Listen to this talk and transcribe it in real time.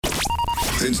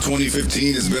Since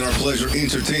 2015, it's been our pleasure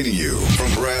entertaining you.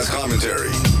 From brass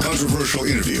commentary, controversial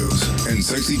interviews, and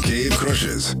sexy cave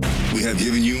crushes, we have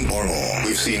given you our all.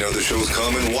 We've seen other shows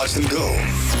come and watched them go.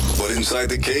 But Inside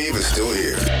the Cave is still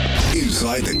here.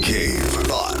 Inside the Cave.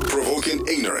 Thought-provoking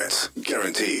ignorance.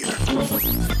 Guaranteed.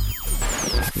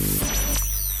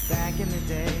 Back in the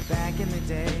day, back in the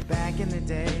day, back in the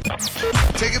day.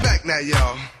 Take it back now,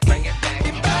 y'all. Bring it back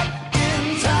in time.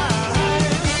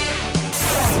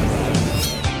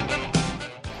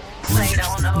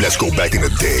 Let's go back in the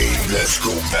day. Let's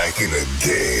go back in the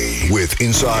day with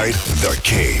Inside the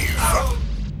Cave.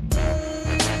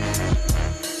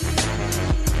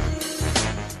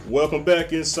 Welcome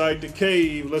back Inside the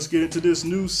Cave. Let's get into this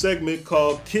new segment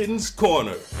called Kitten's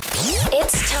Corner.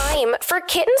 It's time for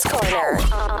Kitten's Corner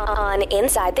on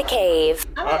Inside the Cave.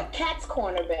 I like Cat's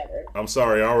Corner better. I'm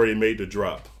sorry, I already made the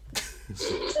drop.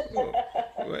 Well,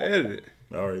 edit it.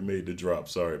 I already made the drop.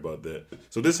 Sorry about that.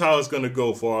 So this is how it's going to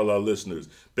go for all our listeners.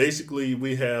 Basically,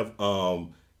 we have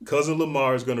Cousin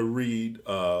Lamar is going to read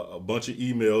a bunch of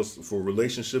emails for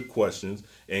relationship questions,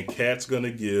 and Kat's going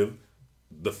to give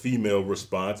the female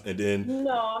response, and then...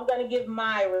 No, I'm going to give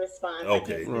my response.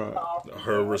 Okay,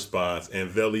 her response, and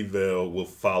Veli Vel will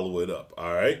follow it up,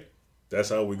 all right? That's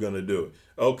how we're going to do it.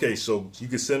 Okay, so you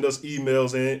can send us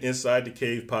emails in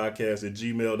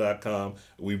InsideTheCavePodcast@gmail.com.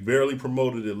 We barely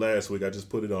promoted it last week. I just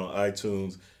put it on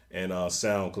iTunes and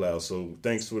SoundCloud. So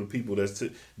thanks to the people that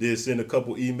did send a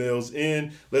couple emails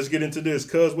in. Let's get into this.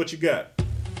 Cuz, what you got?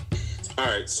 All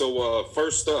right, so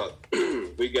first up,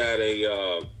 we got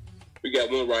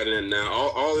one writing in now.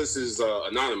 All this is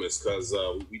anonymous because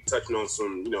we touching on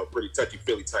some pretty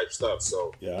touchy-feely type stuff.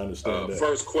 So yeah, I understand that.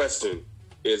 First question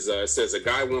is it says a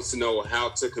guy wants to know how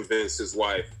to convince his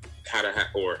wife how to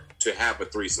to have a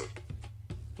threesome.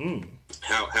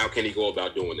 How can he go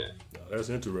about doing that? That's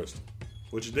interesting.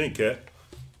 What you think, Kat?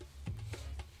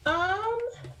 I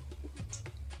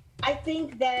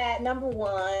think that number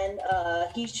one,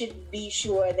 he should be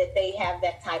sure that they have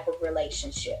that type of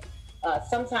relationship.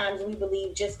 Sometimes we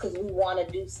believe just because we want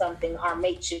to do something, our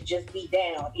mate should just be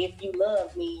down. If you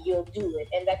love me, you'll do it.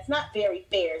 And that's not very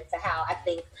fair to how I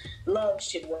think love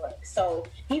should work. So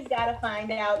he's got to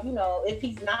find out, if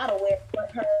he's not aware of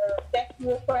what her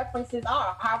sexual preferences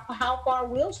are, how far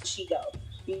will she go?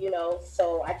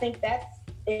 So I think that's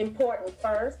important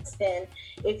first. And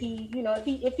if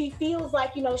he feels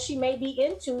like, she may be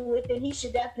into it, then he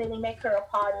should definitely make her a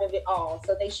part of it all.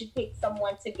 So they should pick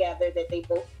someone together that they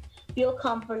both feel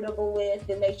comfortable with,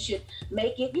 and they should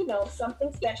make it, something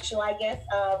special, I guess.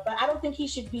 But I don't think he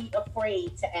should be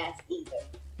afraid to ask either.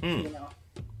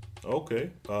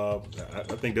 Okay. I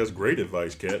think that's great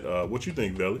advice, Kat. What you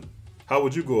think, Veli? How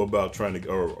would you go about trying to,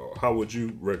 or how would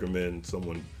you recommend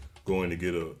someone going to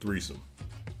get a threesome?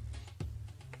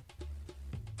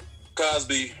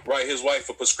 Cosby write his wife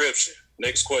a prescription.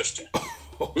 Next question.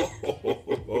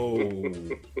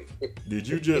 Did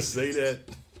you just say that?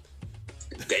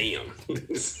 Damn.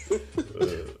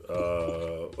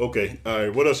 Okay. All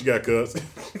right. What else you got, cuz?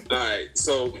 All right.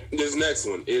 So this next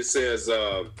one, it says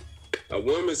a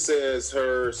woman says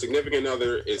her significant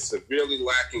other is severely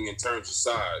lacking in terms of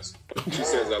size. She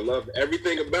says, I love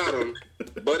everything about him,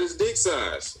 but his dick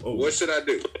size. What should I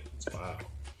do? Wow.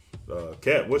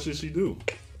 Kat, what should she do?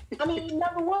 I mean,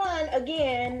 number one,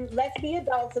 again, let's be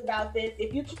adults about this.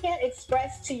 If you can't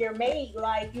express to your mate,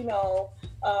 like,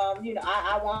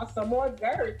 I want some more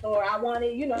girth, or I want to,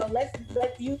 let's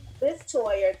use this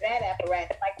toy or that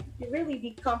apparatus. Like, you really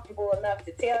be comfortable enough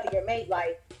to tell your mate,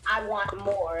 like, I want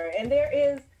more. And there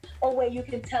is a way you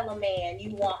can tell a man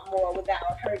you want more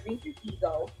without hurting his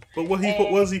ego. But what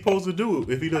is he supposed to do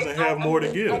if he doesn't have more to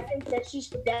give? I think that she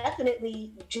should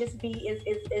definitely just be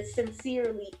is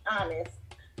sincerely honest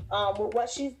with what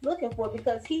she's looking for,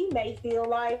 because he may feel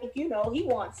like, he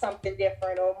wants something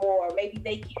different or more. Maybe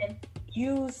they can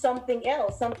use something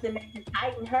else, something that can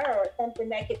tighten her, or something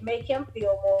that can make him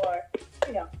feel more,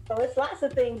 So it's lots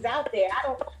of things out there.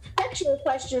 Sexual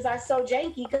questions are so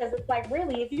janky because it's like,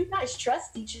 really, if you guys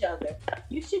trust each other,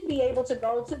 you should be able to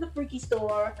go to the freaky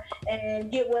store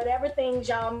and get whatever things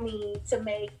y'all need to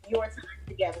make your time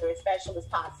together as special as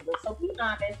possible. So be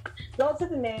honest, go to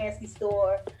the nasty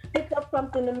store, pick up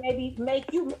something to maybe make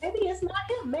you, maybe it's not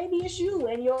him, maybe it's you,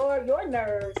 and your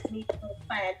nerves need to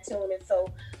fine tune it.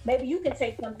 So maybe you can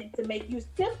take something to make you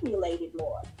stimulated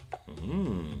more.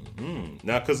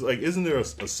 Now, because isn't there a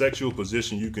sexual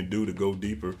position you can do to go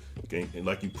deeper? And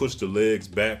like you push the legs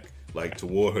back, like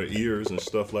toward her ears and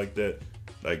stuff like that.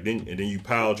 Like then you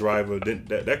pile driver, then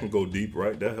that can go deep,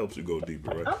 right? That helps you go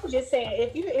deeper, right? I'm just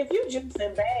saying, if you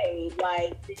juicing babe,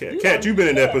 like Cat, you've been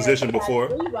in that position before.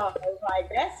 Like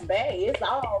that's babe, it's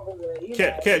all good.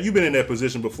 Cat, you've been in that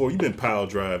position before. You've been pile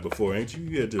drive before, ain't you?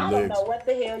 You had your I legs. don't know what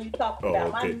the hell you talking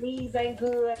about. Okay. My knees ain't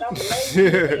good. I'm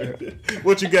lazy.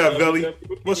 What you got, Velly?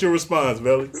 What's your response,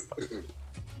 Velly?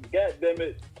 God damn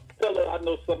it. Tell her I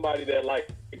know somebody that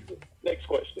likes it. Next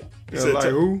question. You said, like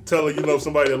who? Tell her you know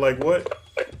somebody that like what?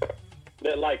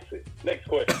 That likes it. Next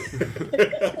question.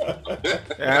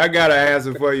 Yeah, I got an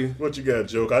answer for you. What you got,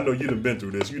 Joke? I know you done been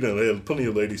through this. You done had plenty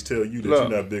of ladies tell you that Look,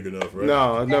 you're not big enough, right?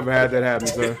 No, I've never had that happen,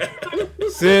 sir.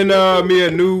 Send me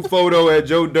a new photo at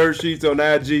Joe Dirt Sheets on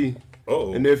IG.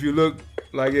 Uh-oh. And if you look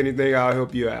like anything, I'll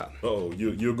help you out. Oh,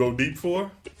 you'll go deep for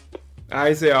her? I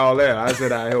ain't say all that. I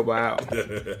said I'll help her out.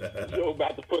 Joe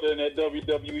about to put her in that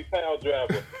WWE pile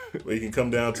driver. Well, you can come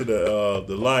down to the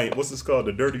line. What's this called?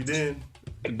 The Dirty Den?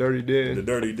 The Dirty Den. The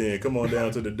Dirty Den. Come on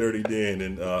down to the Dirty Den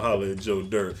and holler at Joe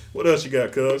Dirt. What else you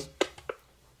got, cuz?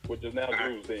 Which is now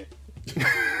Drew's Den.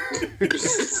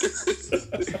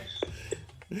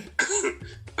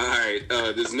 All right,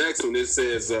 this next one, it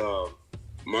says,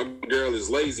 my girl is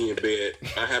lazy in bed.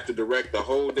 I have to direct the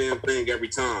whole damn thing every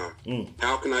time.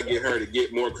 How can I get her to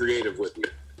get more creative with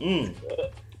me?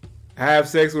 Have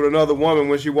sex with another woman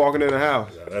when she walking in the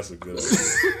house. Yeah, that's a good idea.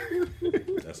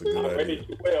 That's a good I idea. raised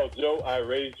you well, Joe. I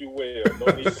raised you well. No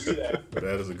need to do that.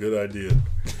 That is a good idea.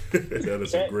 That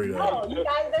is a great idea. Oh, you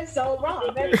guys are so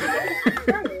wrong. That's true.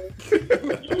 You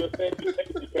just said you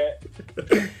lazy, Cat.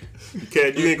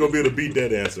 Cat, you ain't gonna be able to beat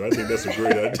that answer. I think that's a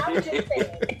great idea. I'm just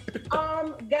saying.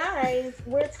 Guys,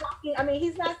 we're talking. I mean,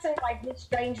 he's not saying like this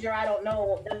stranger I don't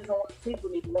know doesn't want to sleep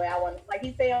with me the way I want to. Like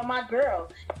he's saying, my girl.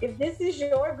 If this is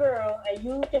your girl and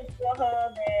you can tell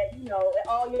her that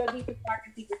all your deepest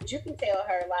darkest secrets, you can tell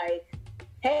her like,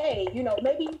 hey,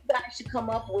 maybe you guys should come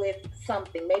up with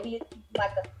something. Maybe it's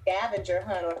like a scavenger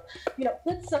hunt, or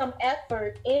put some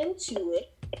effort into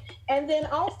it. And then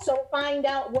also find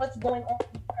out what's going on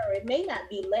with her. It may not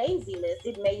be laziness.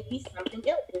 It may be something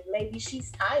else. It may be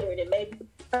she's tired. It may be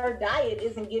her diet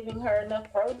isn't giving her enough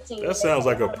protein. That sounds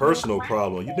like a personal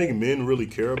problem. You think men really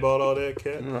care about all that,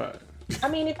 Cat? Right. I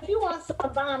mean, if you want some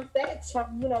bomb sex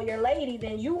from, your lady,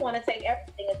 then you want to take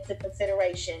everything into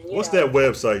consideration. What's that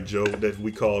website, Joe, that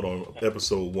we called on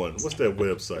episode 1? What's that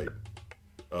website?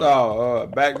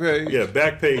 Backpage? Yeah,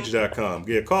 Backpage.com.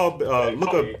 Yeah,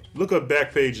 look up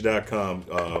Backpage.com,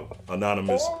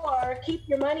 Anonymous. Or keep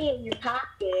your money in your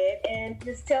pocket and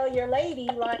just tell your lady,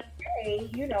 like, hey,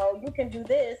 you can do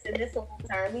this and this will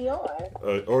turn me on.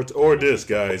 Or this,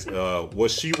 guys.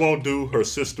 What she won't do, her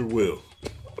sister will.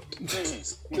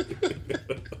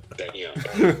 Damn.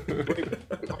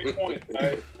 Great point,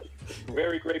 right?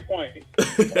 Very great point.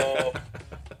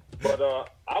 But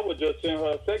I would just send her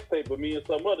a sex tape of me and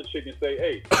some other chick and say,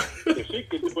 hey, if she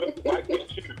could do it, why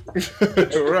can't you?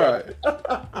 Right.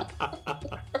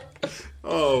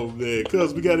 Oh man,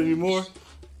 cuz we got any more?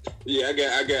 Yeah, I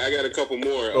got a couple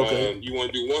more. Okay. You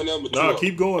want to do one of them? Nah,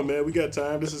 keep going, man. We got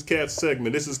time. This is Cat's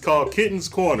segment. This is called Kitten's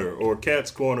Corner or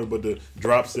Cat's Corner, but the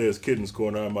drop says Kitten's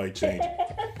Corner. I might change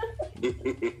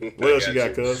it. What else you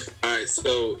got, cuz? All right,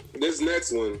 so this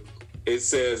next one, it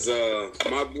says,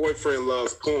 my boyfriend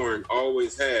loves porn,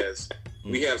 always has.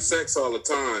 We have sex all the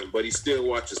time, but he still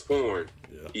watches porn.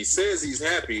 Yeah. He says he's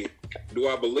happy. Do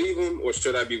I believe him or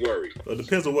should I be worried? It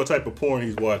depends on what type of porn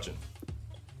he's watching.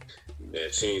 Yeah,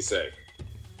 she ain't say.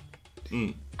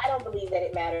 I don't believe that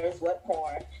it matters what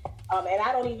porn. And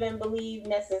I don't even believe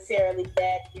necessarily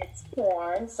that it's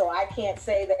porn. So I can't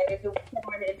say that if it was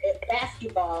porn and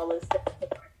basketball is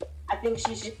porn. I think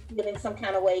she's just feeling some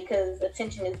kind of way because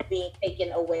attention is being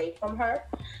taken away from her.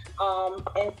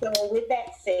 And so with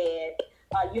that said,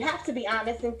 you have to be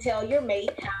honest and tell your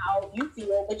mate how you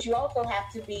feel, but you also have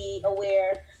to be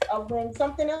aware of when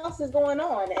something else is going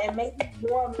on, and maybe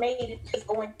your mate is just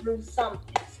going through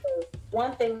something. So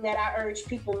one thing that I urge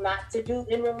people not to do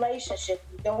in relationships,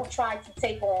 don't try to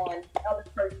take on the other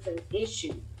person's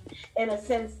issue, in a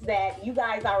sense that you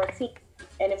guys are a team.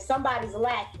 And if somebody's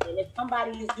lacking, if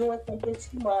somebody is doing something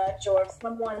too much, or if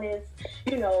someone is,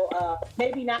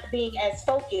 maybe not being as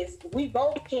focused, we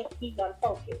both can't be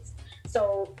unfocused.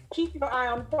 So keep your eye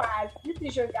on the prize. This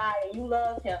is your guy and you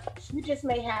love him. You just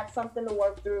may have something to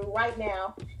work through right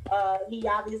now. He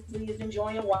obviously is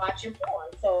enjoying watching porn.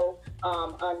 So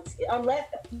unless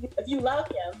if you love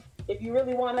him, if you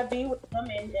really want to be with him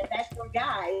and that's your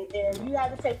guy, then you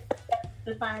have to take steps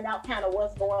to find out kind of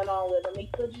what's going on with him. He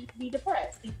could just be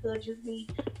depressed. He could just be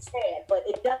sad. But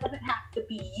it doesn't have to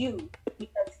be you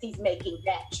because he's making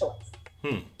that choice.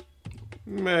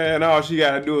 Man, all she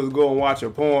gotta do is go and watch her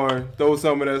porn, throw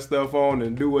some of that stuff on,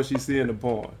 and do what she see in the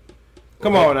porn.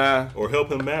 Come on now. Or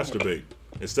help him masturbate.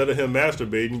 Instead of him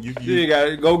masturbating, you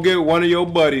gotta go get one of your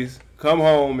buddies, come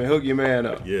home, and hook your man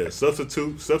up. Yeah,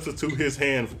 substitute his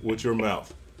hand with your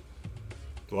mouth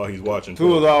while he's watching.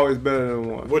 Two is always better than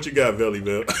one. What you got, Velly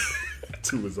Bell?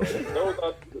 Two is all.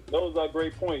 Those are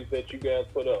great points that you guys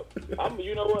put up.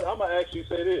 You know what? I'm gonna actually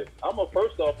say this.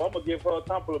 First off, I'm gonna give her a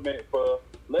compliment for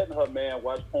letting her man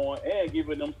watch porn and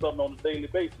giving them something on a daily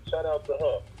basis. Shout out to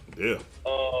her. Yeah.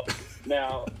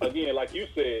 Now, again, like you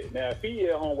said, now if he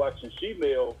at home watching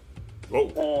female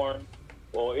porn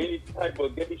or any type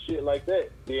of gay shit like that,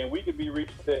 then we could be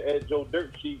reached at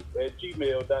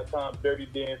joedirtsheet@gmail.com,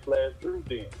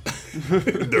 dirtyden/DrewDen.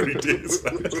 Dirty Den.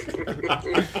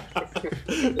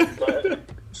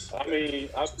 I mean,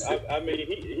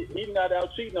 he's not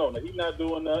out cheating on her. He's not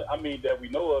doing that. I mean, that we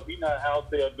know of. He's not out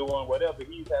there doing whatever.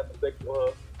 He's having sex with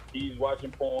her. He's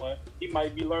watching porn. He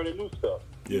might be learning new stuff.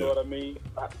 You know what I mean?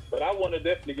 But I want to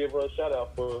definitely give her a shout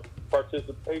out for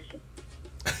participation.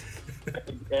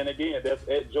 And again, that's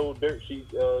at Joe Dirt Sheet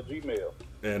Gmail.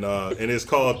 And it's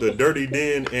called the Dirty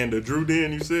Den and the Drew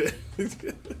Den. You said?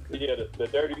 Yeah, the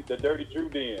dirty Drew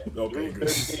Den. Okay, Drew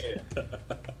Dirty Den.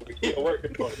 We keep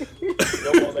working on it.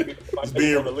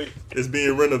 It's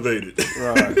being renovated.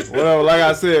 Right. Well, like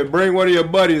I said, bring one of your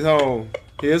buddies home.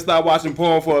 He'll stop watching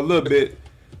porn for a little bit.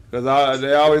 Because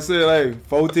they always say, like,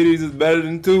 4 titties is better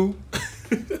than 2.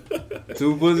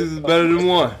 2 pussies is better than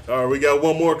 1. All right, we got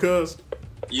one more, cuz?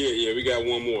 Yeah, we got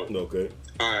one more. Okay.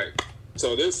 All right.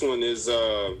 So this one is,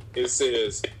 it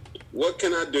says, what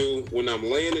can I do when I'm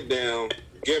laying it down,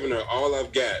 giving her all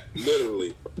I've got,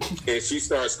 literally, and she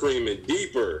starts screaming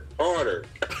deeper, harder?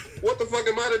 What the fuck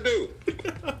am I to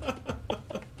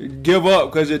do? Give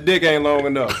up because your dick ain't long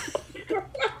enough.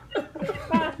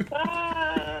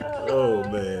 Oh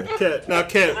man, Cat.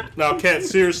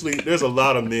 Seriously, there's a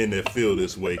lot of men that feel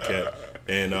this way, Cat.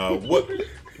 And what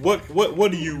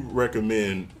do you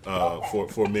recommend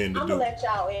for men to I'm do? gonna let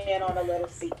y'all in on a little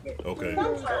secret. Okay.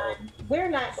 Sometimes we're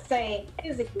not saying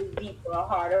physically deeper or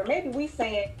harder. Maybe we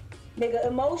saying nigga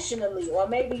emotionally, or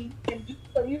maybe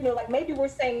like maybe we're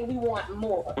saying we want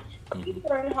more.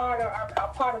 Deeper and harder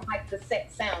are part of like the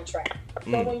sex soundtrack.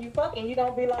 So when you fucking, you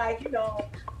don't be like,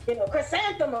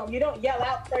 chrysanthemum. You don't yell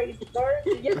out crazy words.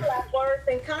 You yell out words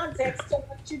in context to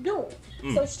what you're doing.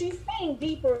 So she's saying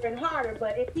deeper and harder,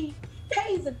 but if he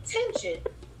pays attention,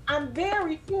 I'm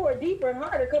very sure deeper and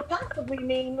harder could possibly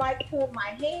mean like pull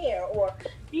my hair, or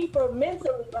deeper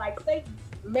mentally, like say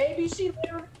maybe she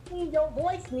literally means your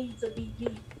voice needs to be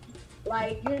deep.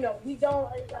 Like, we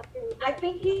don't, I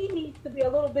think he needs to be a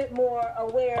little bit more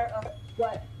aware of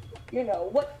what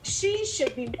she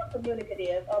should be more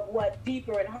communicative of what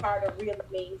deeper and harder really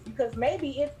means, because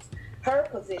maybe it's her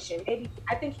position. Maybe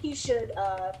I think he should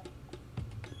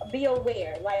be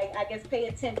aware, like I guess pay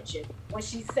attention when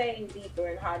she's saying deeper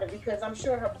and harder, because I'm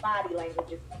sure her body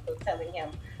language is also telling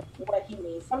him what he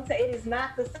means. Some say it is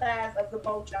not the size of the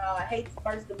boat, y'all. I hate to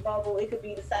burst the bubble. It could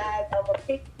be the size of a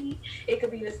pixie. It could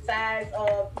be the size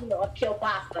of a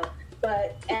kielbasa.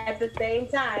 But at the same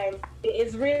time,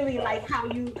 it's really like how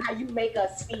you make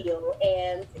us feel.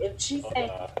 And if she's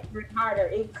saying harder,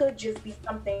 it could just be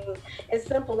something as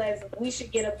simple as we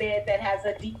should get a bed that has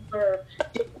a deeper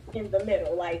dip in the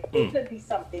middle. Like it could be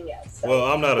something else. So. Well,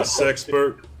 I'm not a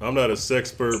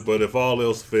sexpert, but if all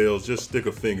else fails, just stick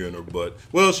a finger in her butt.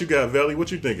 What else you got, Valley? What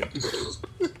you thinking?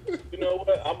 You know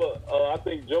what? I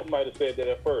think Joe might have said that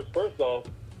at first. First off,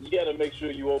 you got to make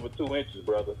sure you over 2 inches,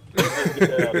 brother. Let's get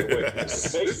that out of the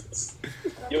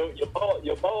way.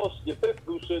 Your balls, your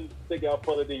testicles shouldn't stick out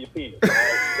further than your penis. All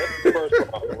right? That's the first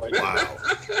problem, right?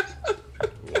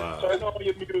 Wow. Turn on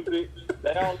your music,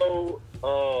 download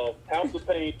House of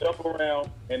Pain, jump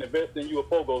around, and invest in you a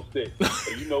pogo stick.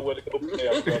 So you know where to go from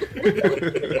there, brother.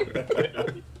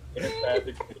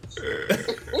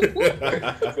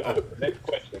 Next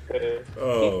question.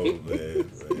 Oh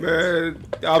man,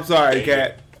 I'm sorry,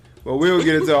 Cat. But we'll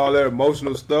get into all that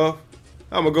emotional stuff.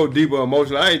 I'm gonna go deeper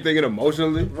emotionally. I ain't thinking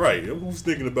emotionally. Right. Who's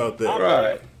thinking about that?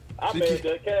 Right. I made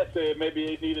that Cat said maybe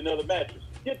they need another mattress.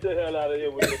 Get the hell out of here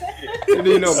with this shit. You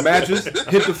need no mattress.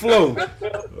 Hit the floor.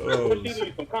 What she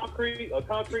need? Some concrete? A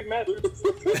concrete mattress?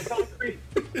 Concrete.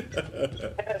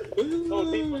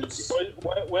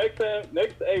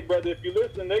 Hey brother, if you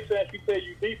listen, next time she tell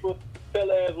you deeper, tell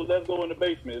her ass, well, let's go in the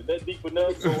basement. Is that deep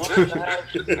enough? So I'm in the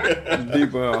house.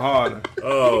 Deeper and harder.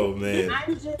 Oh man.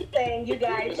 I'm just saying, you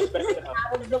guys,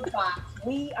 out of the box.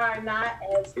 We are not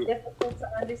as difficult to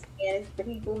understand as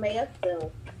people may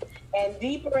assume. And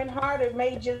deeper and harder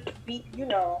may just be,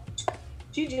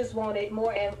 She just wanted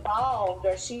more involved,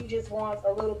 or she just wants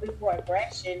a little bit more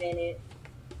aggression in it.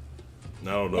 I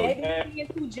don't know. Maybe being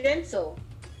too gentle.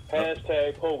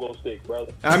 Hashtag pogo stick,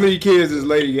 brother. How many kids this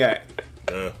lady got?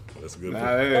 Yeah, that's a good one.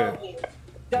 Yeah.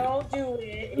 Don't do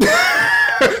it.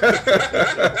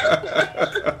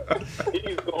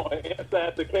 He's going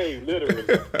inside the cave, literally.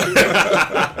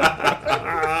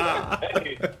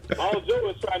 Hey, all Joe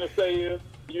is trying to say is,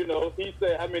 you know, he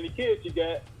said how many kids you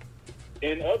got.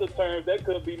 In other terms, that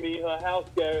could be me. Her house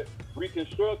got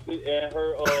reconstructed, and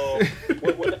her what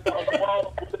they call the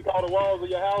walls? What they call the walls of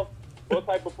your house? What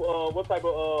type of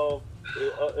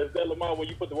is that, Lamar? When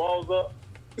you put the walls up,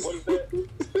 what is that? You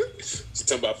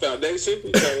talking about foundation?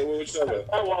 You talking what you talking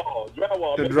about?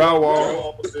 Drywall. The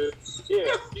drywall.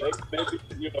 Yeah, maybe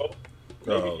you know.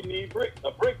 Maybe you need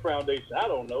a brick foundation. I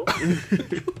don't know.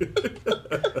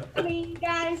 I mean,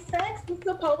 guys, sex is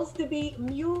supposed to be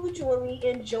mutually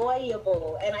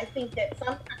enjoyable. And I think that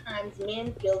sometimes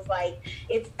men feels like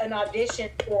it's an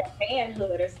audition for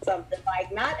manhood or something.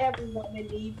 Like, not every woman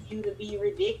needs you to be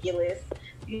ridiculous.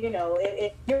 You know,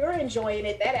 if you're enjoying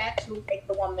it, that actually makes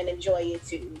the woman enjoy it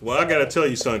too. Well, I got to tell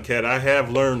you something, Kat. I have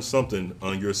learned something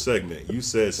on your segment. You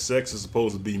said sex is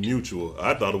supposed to be mutual.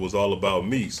 I thought it was all about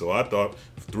me, so I thought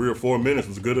 3 or 4 minutes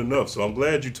was good enough. So I'm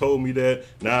glad you told me that.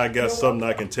 Now I got something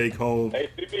I can take home. Hey,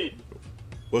 CB.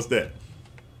 What's that?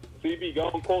 CB,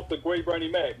 go and quote the great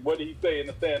Bernie Mac. What did he say in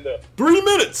the stand-up? 3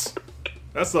 minutes.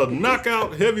 That's a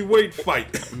knockout heavyweight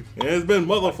fight. And there's been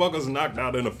motherfuckers knocked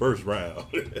out in the first round.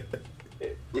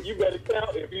 You better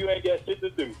count if you ain't got shit to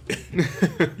do.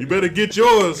 You better get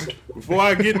yours before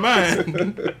I get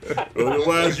mine.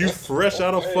 Otherwise, you fresh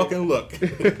out of fucking luck.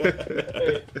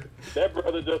 Hey, that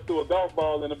brother just threw a golf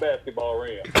ball in a basketball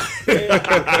rim.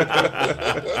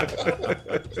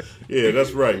 Yeah,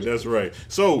 that's right. That's right.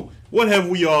 So, what have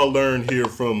we all learned here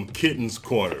from Kitten's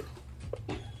Corner?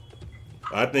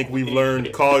 I think we've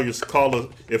learned call her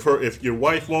if your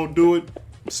wife won't do it,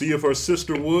 see if her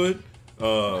sister would.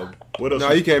 What else?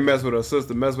 No, you can't mess with her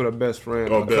sister. Mess with her best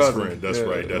friend. Oh, best cousin. friend. That's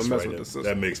right. That's right.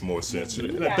 That makes more sense.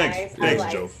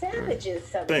 Thanks, Joe. Thanks,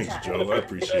 Joe. I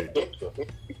appreciate it.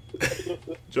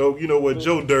 Joe, you know what?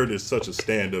 Joe Dirt is such a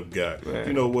stand-up guy. Man.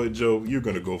 You know what, Joe? You're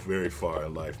gonna go very far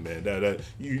in life, man.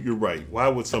 You're right. Why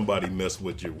would somebody mess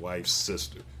with your wife's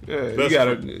sister? Yeah,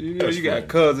 you got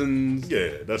cousins.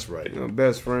 Yeah, that's right. You know,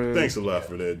 best friends. Thanks a lot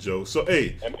for that, Joe. So,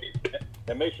 hey.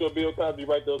 And make sure Bill Cosby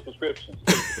write those prescriptions.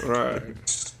 Right.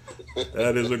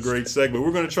 That is a great segment.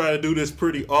 We're going to try to do this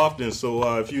pretty often. So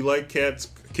if you like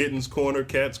Kitten's Corner,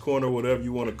 Cat's Corner, whatever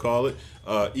you want to call it,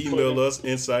 email us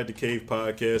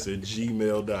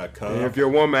insidethecavepodcast@gmail.com. And if your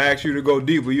woman asks you to go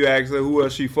deeper, you ask her who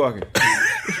else she fucking.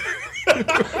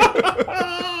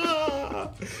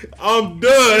 I'm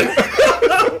done.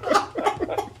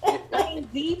 I mean,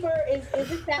 deeper is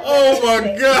it that? Oh my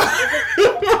God.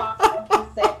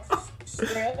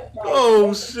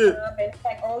 Oh shit!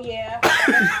 Like, oh yeah,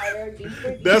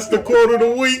 deeper. That's the quote of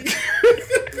the week.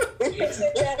 That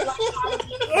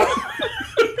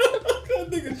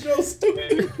nigga Joe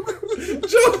stupid.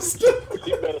 Joe stupid.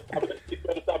 You better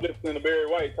stop listening to Barry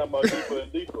White talking about deeper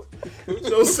and deeper.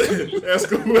 Joe said, "Ask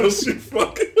her who else she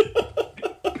fucking."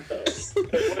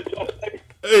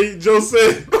 Hey, Joe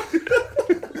said.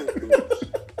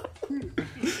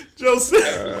 Joe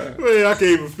said, man, I can't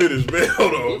even finish, man.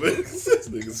 Hold on, man. This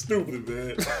nigga stupid,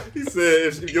 man. He said,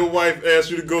 if your wife asks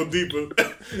you to go deeper,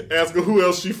 ask her who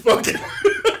else she fucking.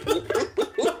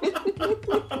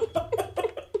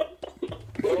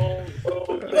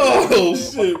 Oh,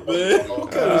 shit, man.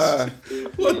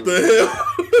 What the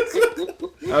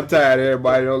hell? I'm tired of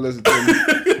everybody. Don't listen to me.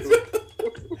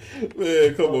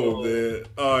 Man, come on, man.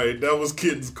 All right, that was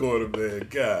Kitten's Corner, man.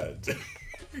 God.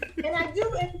 And I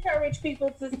do encourage people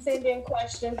to send in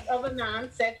questions of a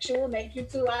non-sexual nature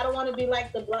too. I don't want to be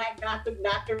like the black Dr.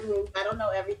 Ruth. I don't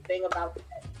know everything about that.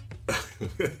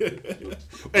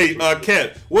 Hey,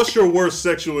 Kat, what's your worst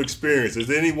sexual experience? Is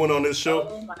there anyone on this show?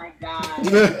 Oh my God.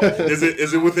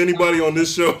 Is it with anybody on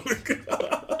this show?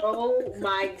 Oh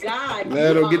my God.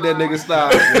 Man, don't get that nigga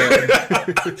started.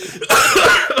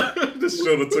 This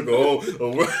show that took a whole.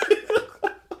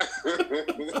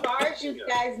 As far as you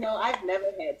guys know, I've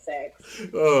never had sex.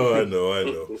 Oh, I know.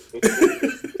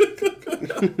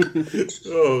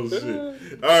 Oh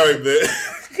shit! All right, man.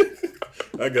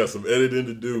 I got some editing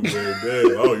to do, man. Damn,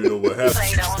 I don't even know what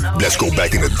happened. Let's go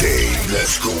back in the day.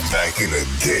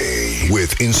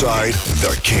 With Inside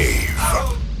the Cave.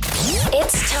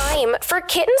 It's time for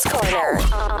Kitten's Corner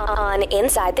on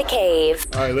Inside the Cave.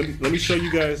 All right, let me show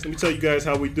you guys. Let me tell you guys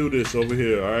how we do this over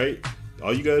here. All right.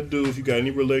 All you gotta do, if you got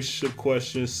any relationship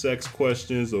questions, sex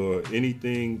questions, or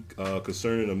anything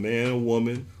concerning a man and a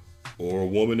woman, or a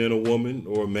woman and a woman,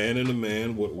 or a man and a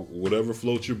man, whatever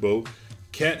floats your boat,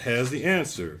 Cat has the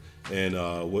answer. And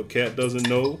what Cat doesn't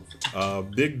know,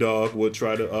 Big Dog will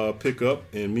try to pick up,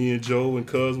 and me and Joe and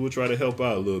Cuz will try to help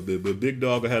out a little bit. But Big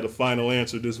Dog had the final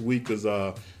answer this week because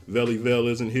Veli Vel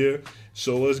isn't here.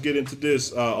 So let's get into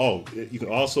this. You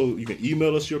can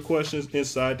email us your questions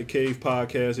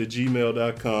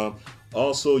insidethecavepodcast@gmail.com.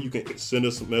 Also, you can send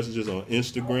us some messages on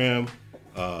Instagram,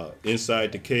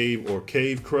 Inside the Cave or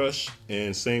Cave Crush,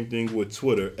 and same thing with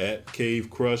Twitter @Cave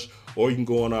Crush, or you can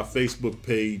go on our Facebook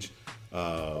page,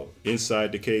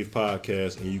 Inside the Cave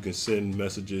Podcast, and you can send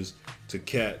messages to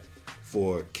Cat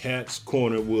for Cat's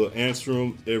Corner. We'll answer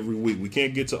them every week. We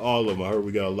can't get to all of them. I heard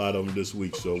we got a lot of them this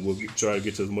week, so we'll try to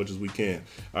get to as much as we can.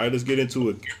 All right, let's get into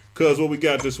it. Cuz, what we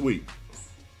got this week?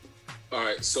 All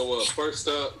right, so first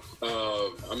up,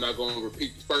 I'm not going to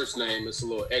repeat the first name. It's a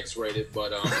little X-rated,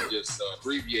 but just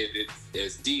abbreviated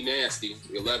as D Nasty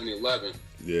 1111.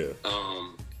 Yeah.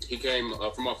 He came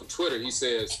from off of Twitter. He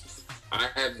says, "I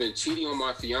have been cheating on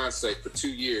my fiance for 2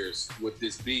 years with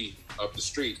this B up the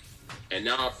street, and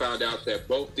now I found out that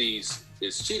both these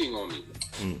is cheating on me.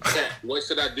 Cat, what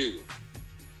should I do?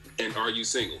 And are you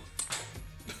single?"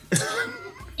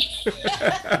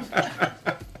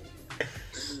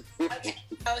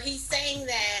 So he's saying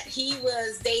that he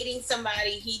was dating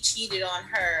somebody, he cheated on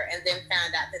her, and then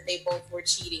found out that they both were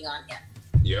cheating on him.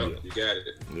 Yep, you got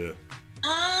it. Yeah.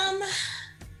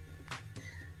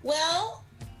 Well,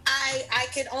 I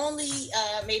could only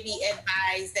maybe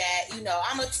advise that,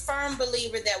 I'm a firm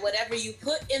believer that whatever you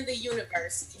put in the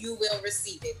universe, you will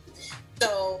receive it.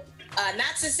 So,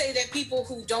 not to say that people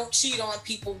who don't cheat on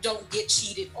people don't get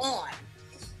cheated on,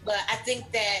 but I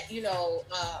think that,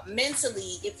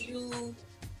 mentally, if you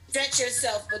stretch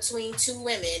yourself between two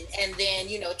women and then,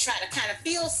 try to kind of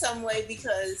feel some way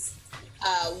because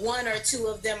one or two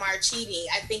of them are cheating,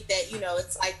 I think that,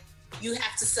 it's like, you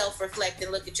have to self-reflect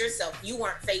and look at yourself. You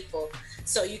weren't faithful,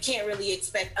 so you can't really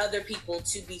expect other people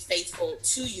to be faithful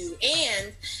to you.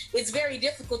 And it's very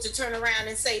difficult to turn around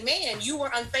and say, man, you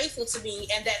were unfaithful to me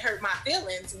and that hurt my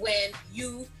feelings when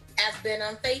you have been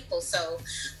unfaithful. So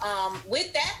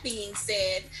with that being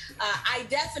said, I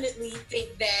definitely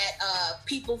think that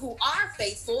people who are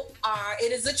faithful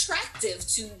it is attractive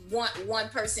to want one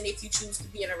person if you choose to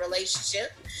be in a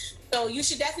relationship. So you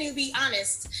should definitely be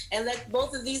honest and let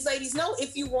both of these ladies know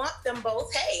if you want them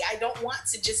both. Hey, I don't want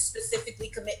to just specifically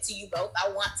commit to you both. I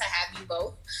want to have you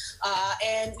both.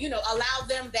 And, allow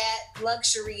them that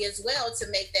luxury as well to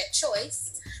make that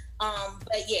choice.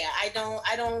 But yeah, I don't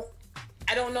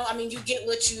know. I mean, you get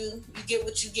what you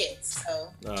get.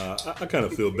 So I kind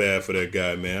of feel bad for that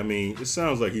guy, man. I mean, it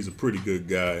sounds like he's a pretty good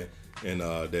guy, and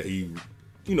that he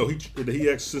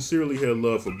sincerely had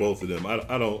love for both of them.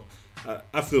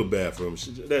 I feel bad for him.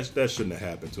 That shouldn't have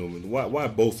happened to him. And why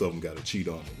both of them got to cheat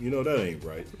on him? That ain't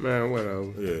right. Man,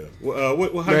 whatever. Yeah.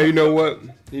 Man, you know what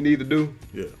he need to do?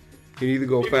 Yeah. He need to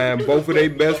go find both of their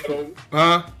best friends.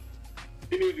 Huh?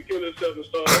 He needs to kill himself and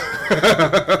start.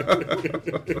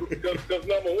 Because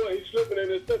number one, he's slipping in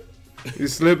his dipping.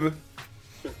 He's slipping?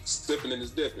 Slipping in his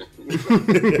dipping.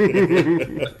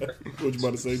 What you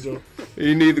about to say, Joe?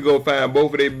 He need to go find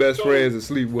both of their best friends and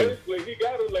sleep with. Basically, he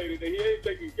got a lady that he ain't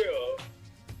taking care of,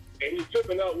 and he's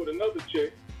tripping out with another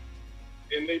chick,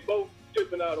 and they both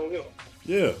tripping out on him.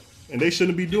 Yeah. And they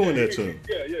shouldn't be doing that to him.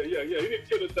 Yeah. He need to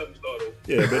kill himself and start over.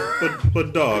 Yeah,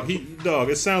 but dog,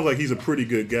 it sounds like he's a pretty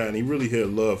good guy, and he really had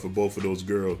love for both of those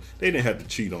girls. They didn't have to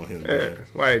cheat on him. Yeah,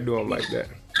 why you doing like that?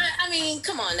 I mean,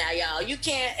 come on now, y'all. You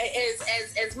can't,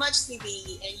 as much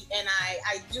CB, and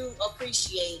I do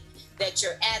appreciate that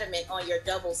you're adamant on your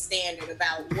double standard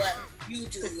about what you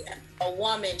do and a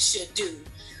woman should do.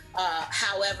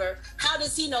 However, how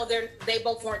does he know they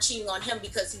both weren't cheating on him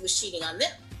because he was cheating on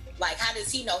them? Like, how does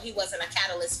he know he wasn't a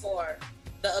catalyst for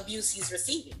the abuse he's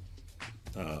receiving?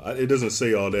 It doesn't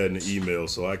say all that in the email,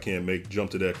 so I can't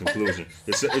jump to that conclusion.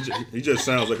 He just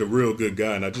sounds like a real good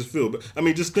guy, and I just feel. I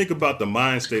mean, just think about the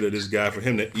mind state of this guy for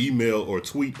him to email or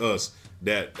tweet us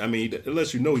that. I mean, it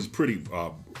lets you know he's pretty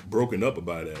broken up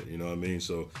about that. You know what I mean?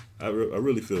 So I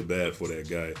really feel bad for that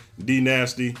guy. D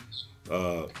Nasty,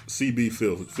 CB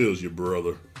feels your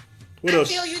brother. What else?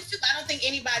 I feel you too. I don't think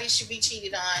anybody should be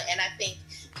cheated on, and I think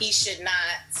he should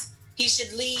not. He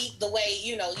should lead the way,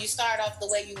 you start off the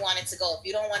way you want it to go. If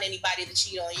you don't want anybody to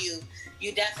cheat on you,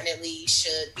 you definitely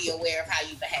should be aware of how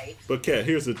you behave. But Kat,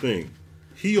 here's the thing.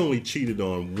 He only cheated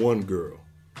on one girl.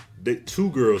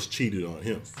 Two girls cheated on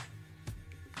him.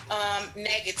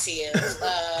 Negative.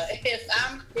 If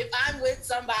I'm with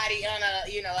somebody on a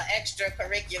an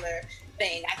extracurricular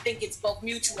thing, I think it's both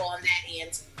mutual on that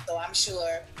end. So I'm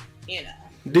sure,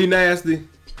 D Nasty,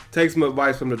 take some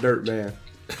advice from the Dirt Man.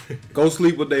 Go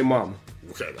sleep with their mama.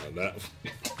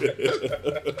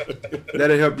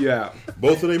 That'll help you out.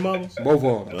 Both of their mamas? Both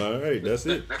of them. All right, that's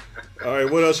it. All right,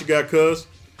 what else you got, cuz?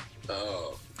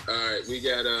 All right, we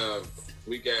got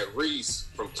Reese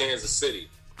from Kansas City.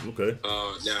 Okay.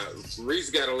 Now Reese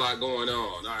got a lot going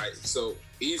on. All right, so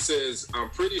he says, I'm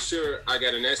pretty sure I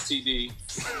got an STD.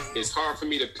 It's hard for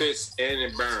me to piss and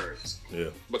it burns. Yeah.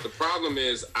 But the problem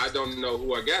is I don't know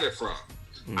who I got it from.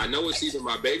 I know it's either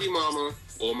my baby mama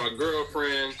or my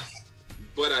girlfriend,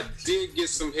 but I did get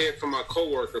some head from my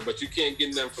coworker, but you can't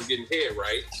get them from getting head,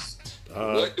 right?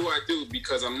 What do I do?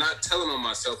 Because I'm not telling on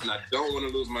myself and I don't want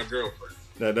to lose my girlfriend.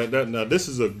 Now, this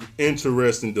is an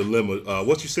interesting dilemma.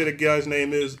 What you say the guy's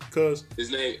name is, cuz? His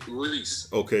name Reese.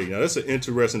 Okay, now that's an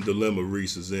interesting dilemma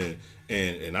Reese is in,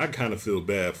 and I kind of feel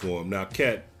bad for him. Now,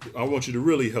 Kat, I want you to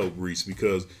really help Reese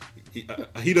because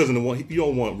he doesn't want. You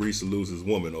don't want Reese to lose his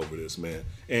woman over this, man.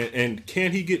 And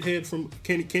can he get head from?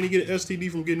 Can he get an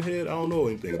STD from getting head? I don't know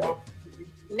anything about it.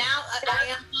 Now,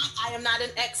 I am not an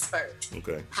expert.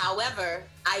 Okay. However,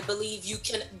 I believe you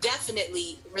can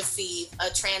definitely receive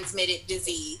a transmitted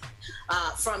disease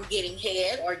from getting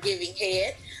head or giving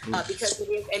head because it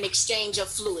is an exchange of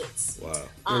fluids.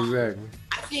 Wow. Exactly.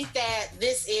 I think that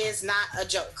this is not a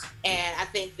joke. And I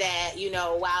think that,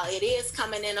 while it is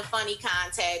coming in a funny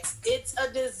context, it's a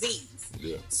disease.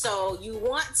 Yeah. So you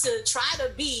want to try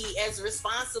to be as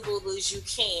responsible as you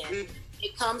can.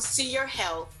 It comes to your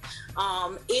health.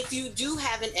 If you do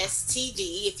have an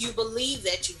STD, if you believe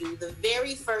that you do, the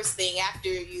very first thing after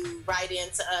you write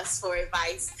into us for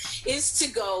advice is to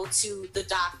go to the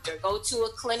doctor. Go to a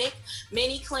clinic.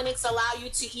 Many clinics allow you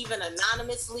to even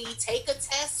anonymously take a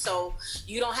test, so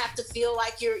you don't have to feel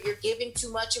like you're giving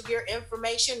too much of your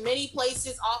information. Many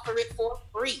places offer it for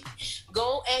free.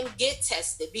 Go and get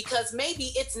tested because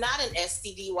maybe it's not an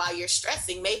STD while you're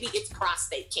stressing. Maybe it's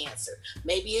prostate cancer.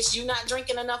 Maybe it's you not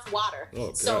drinking enough water.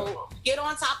 Oh, so get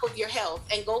on top of your health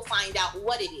and go find out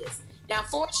what it is. Now,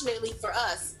 fortunately for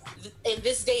us, in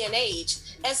this day and age,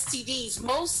 STDs,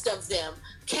 most of them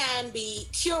can be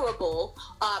curable.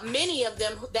 Many of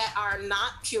them that are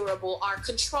not curable are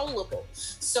controllable.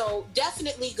 So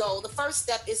definitely go. The first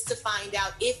step is to find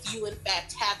out if you in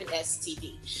fact have an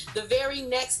STD. The very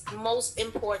next most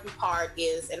important part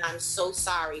is, and I'm so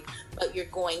sorry, but you're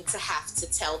going to have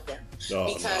to tell them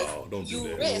because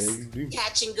you risk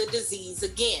catching the disease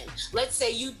again. Let's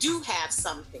say you do have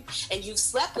something and you've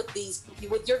slept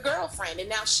with your girlfriend and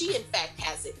now she in fact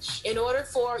has it. In order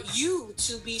for you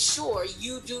to be sure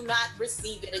you do not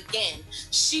receive it again,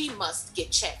 she must get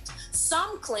checked.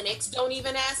 Some clinics don't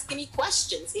even ask any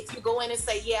questions. If you go in and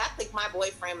say, yeah, I think my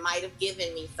boyfriend might have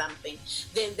given me something,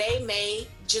 then they may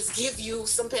just give you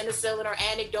some penicillin or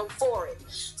antidote for it.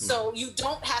 So you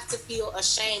don't have to feel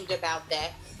ashamed about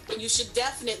that. And you should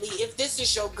definitely, if this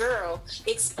is your girl,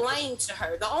 explain to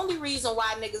her. The only reason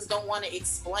why niggas don't want to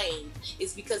explain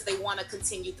is because they want to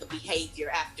continue the behavior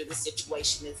after the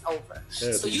situation is over.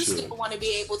 So you still want to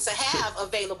be able to have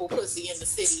available pussy in the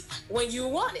city when you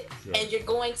want it. Yeah. And you're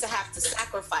going to have to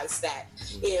sacrifice that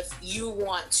if you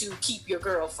want to keep your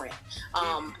girlfriend.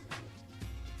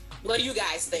 What do you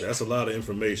guys think? That's a lot of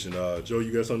information. Joe,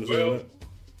 you got something to say on that?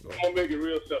 I'm going to make it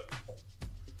real simple.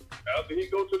 After he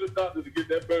go to the doctor to get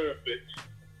that burn fixed,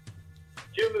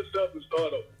 kill himself and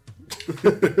start over.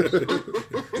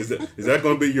 Is that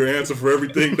going to be your answer for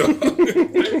everything, though? Hey,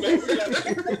 man,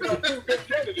 we got two good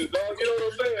candidates, dog. You know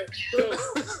what I'm saying? So,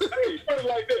 hey, put it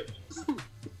like this.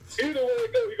 Either way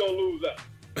it goes, he going to lose out.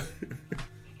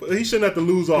 But he shouldn't have to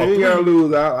lose all three. He ain't got to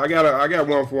lose out. I got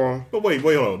one for him. But wait,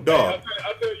 hold on. Dog. Hey,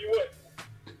 I tell you what.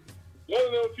 One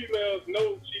of those females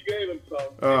knows she gave him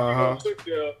something. She's going to sit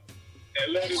there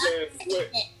and let his ass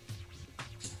sweat.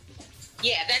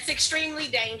 Yeah, that's extremely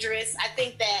dangerous. I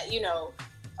think that,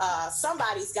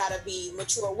 somebody's got to be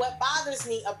mature. What bothers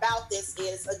me about this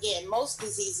is, again, most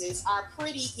diseases are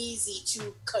pretty easy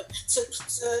to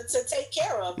take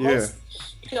care of. Yeah. Most,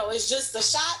 it's just a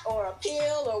shot or a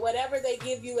pill or whatever they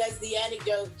give you as the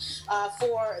antidote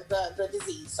for the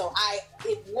disease. So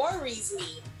it worries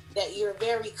me that you're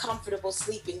very comfortable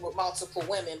sleeping with multiple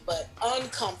women, but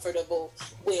uncomfortable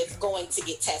with going to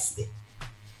get tested.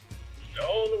 The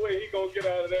only way he gonna get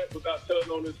out of that without telling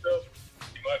on himself,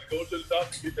 he might have to go to the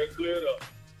doctor, get that cleared up,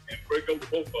 and break up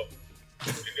with both of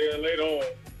them. And then later on,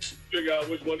 figure out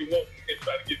which one he wants and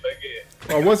try to get back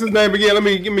in. Oh, what's his name again? Let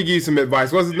me give you some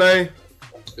advice. What's his name?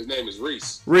 His name is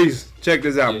Reese. Reese, check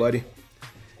this out, buddy.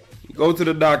 go to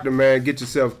the doctor, man. Get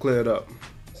yourself cleared up.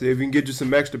 See if you can get you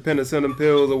some extra penicillin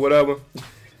pills or whatever,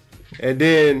 and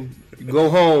then go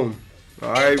home.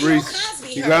 All right,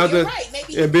 Reese. You got to,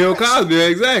 and Bill Cosby,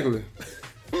 exactly.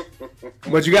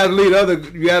 But you got to leave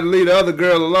the other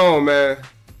girl alone, man.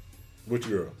 Which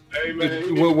girl? Hey,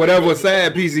 man. Whatever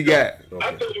side piece he got. Okay.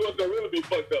 I tell you what's gonna really be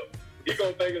fucked up. He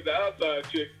gonna think it's the outside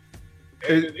chick,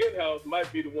 and his in-house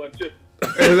might be the one chick.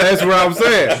 That's what I'm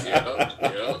saying.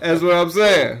 Yeah. That's what I'm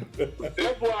saying.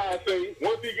 That's why I say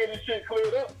once he get his shit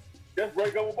cleared up, just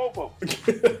break up with both of them.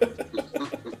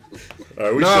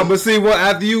 All right, no, but see,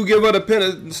 after you give her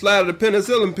the slide of the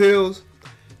penicillin pills,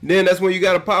 then that's when you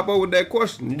got to pop up with that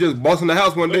question. You just bust in the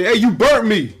house one day, hey, you burnt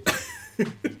me.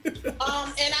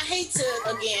 And I hate to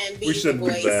again be we shouldn't the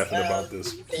be voice laughing of about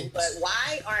this. reason, but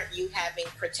why aren't you having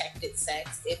protected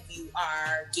sex if you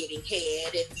are getting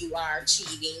head, if you are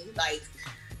cheating? Like,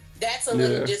 that's a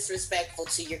little disrespectful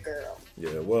to your girl.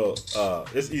 Yeah, well,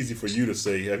 it's easy for you to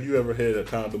say. Have you ever had a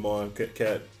condom on,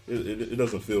 Kat? It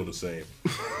doesn't feel the same.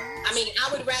 I mean,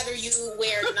 I would rather you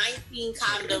wear 19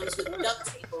 condoms with duct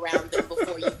tape around them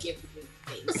before you give me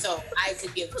anything. So I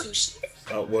could give two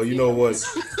shits. Well, you know what?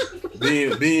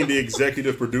 Being the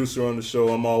executive producer on the show,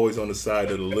 I'm always on the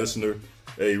side of the listener.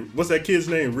 Hey, what's that kid's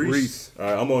name? Reese. All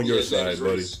right, I'm on your side,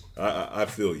 buddy. I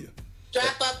feel you.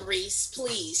 Strap up, Reese.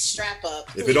 Please strap up.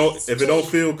 Please, if it don't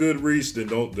feel good, Reese, then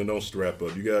don't strap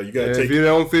up. You got to take. If it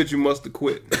don't fit, you must have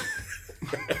quit.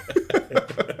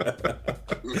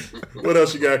 What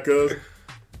else you got, cuz?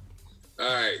 All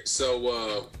right,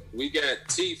 so we got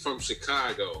T from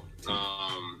Chicago.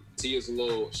 T is a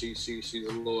little. She's a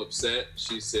little upset.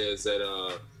 She says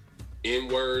that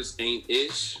N-words ain't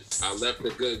ish. I left a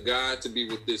good guy to be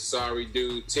with this sorry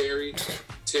dude, Terry.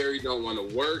 Terry don't want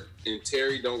to work, and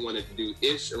Terry don't want to do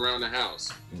ish around the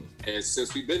house. And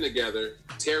since we've been together,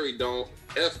 Terry don't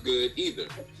F good either.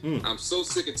 I'm so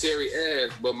sick of Terry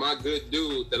ass, but my good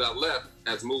dude that I left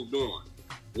has moved on.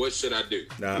 What should I do?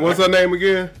 What's her name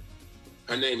again?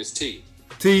 Her name is T.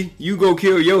 T, you go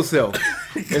kill yourself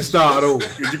and start over.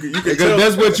 Because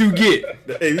that's what you get.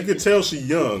 Hey, you can tell she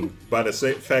young by the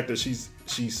fact that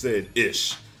she said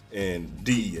ish and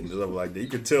D and stuff like that. You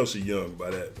can tell she young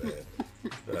by that,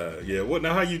 man. Yeah. What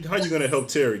now? How you gonna help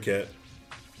Terry, Kat?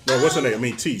 No, what's her name? I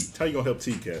mean T. How you gonna help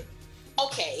T, Kat?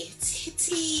 Okay,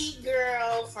 T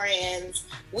girlfriends,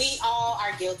 we all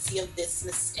are guilty of this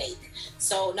mistake.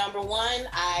 So number one,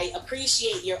 I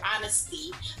appreciate your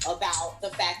honesty about the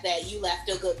fact that you left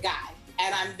a good guy.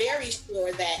 And I'm very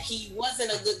sure that he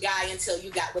wasn't a good guy until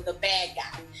you got with a bad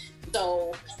guy.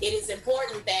 So it is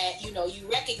important that, you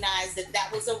recognize that that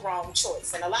was a wrong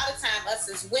choice. And a lot of time, us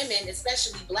as women,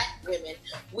 especially black women,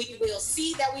 we will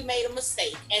see that we made a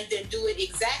mistake and then do it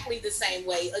exactly the same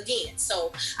way again.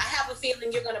 So I have a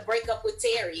feeling you're going to break up with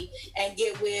Terry and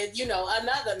get with,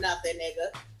 another nothing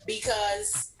nigga,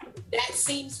 because that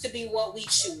seems to be what we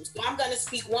choose. So I'm going to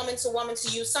speak woman to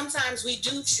you. Sometimes we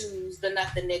do choose the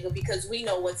nothing nigga because we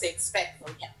know what to expect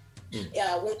from him.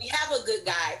 When we have a good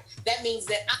guy, that means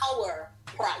that our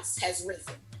price has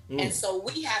risen. And so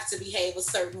we have to behave a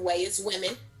certain way as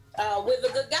women with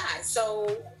a good guy.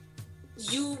 So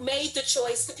you made the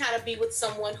choice to kind of be with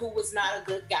someone who was not a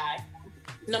good guy.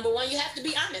 Number one, you have to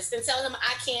be honest and tell him,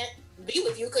 I can't be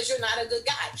with you because you're not a good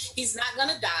guy. He's not going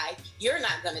to die. You're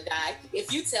not going to die.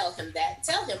 If you tell him that,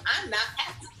 tell him I'm not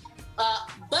happy.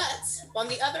 But on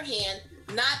the other hand,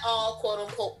 not all quote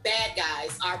unquote bad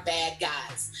guys are bad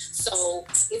guys. So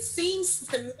it seems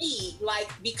to me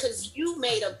like because you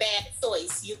made a bad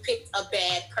choice, you picked a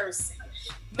bad person.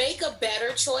 Make a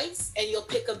better choice and you'll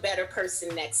pick a better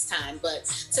person next time. But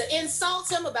to insult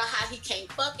him about how he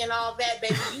can't fuck and all that,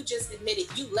 baby, you just admitted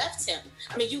you left him.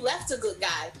 I mean, you left a good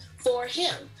guy for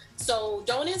him. So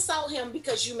don't insult him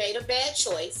because you made a bad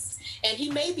choice. And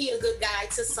he may be a good guy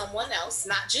to someone else,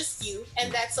 not just you,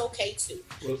 and that's okay too.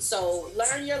 Well, so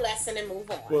learn your lesson and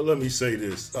move on. Well, let me say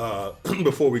this.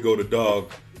 Before we go to Dog,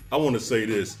 I want to say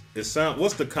this.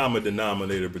 What's the common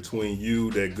denominator between you,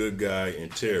 that good guy,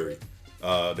 and Terry?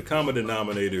 The common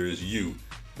denominator is you.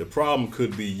 The problem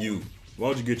could be you. Why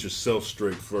don't you get yourself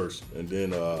straight first, and then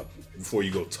before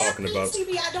you go talking about...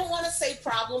 TV, I don't want to say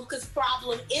problem, because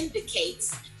problem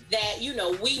indicates that,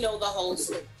 we know the whole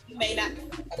story. You may not know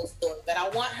the whole story, but I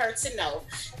want her to know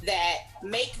that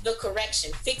make the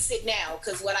correction, fix it now,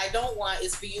 because what I don't want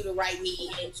is for you to write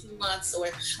me in 2 months or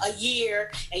a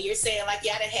year, and you're saying like,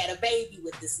 yeah, I done had a baby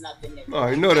with this nothing. Oh,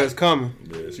 you know that's coming.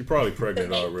 Yeah, she's probably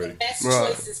pregnant already. The best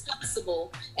choice is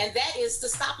possible, and that is to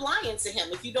stop lying to him.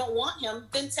 If you don't want him,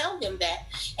 then tell him that.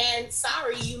 And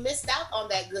sorry, you missed out on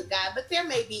that good guy, but there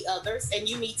may be others, and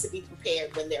you need to be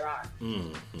prepared when there are.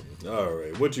 Mm-hmm. All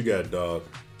right, what you got, Dog?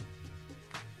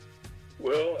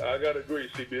 Well, I gotta agree,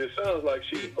 CB. It sounds like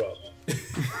she's the problem.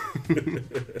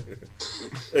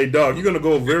 Hey, dog, you're gonna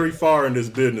go very far in this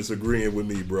business agreeing with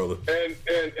me, brother. And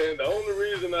the only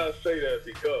reason I say that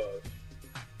because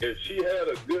if she had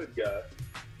a good guy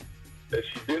that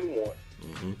she didn't want,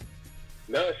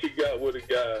 now she got with a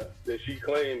guy that she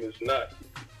claims is not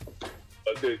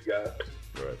a good guy.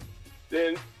 Right.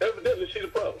 Then evidently she's the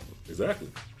problem. Exactly.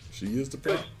 She is the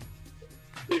problem.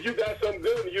 If you got something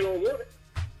good and you don't want it,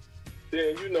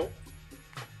 then you know.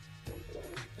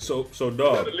 So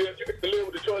dog. You have to live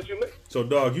with the choice you make. So,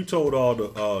 dog, you told all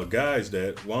the guys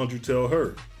that. Why don't you tell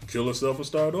her? Kill herself and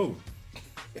start over.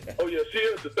 Oh, yeah. She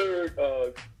is the third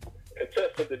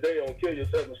contestant today on Kill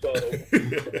Yourself and Start Over.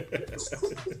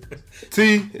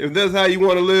 T, if that's how you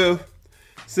want to live,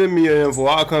 send me your info.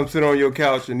 I'll come sit on your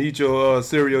couch and eat your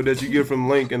cereal that you get from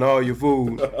Link and all your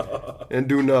food and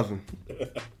do nothing.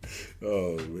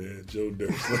 Oh, man. Joe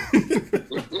Dirt.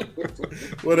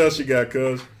 What else you got,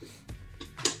 cuz?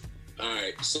 All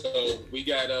right, so we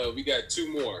got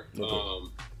two more. Okay.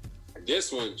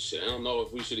 This one, shit, I don't know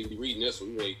if we should be reading this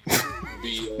one. We may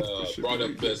be brought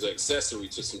up as an accessory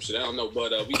to some shit. I don't know,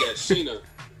 but we got Sheena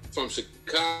from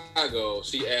Chicago.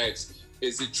 She asks,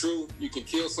 "Is it true you can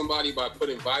kill somebody by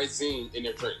putting Visine in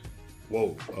their drink?"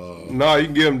 Whoa. No, you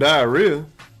can give them diarrhea.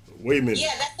 Wait a minute.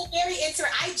 Yeah, that's a very interesting.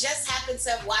 I just happened to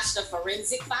have watched the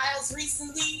Forensic Files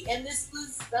recently, and this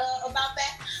was about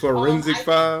that. Forensic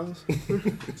Files?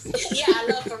 Yeah, I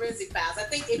love Forensic Files. I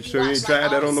think if you sure you watch, ain't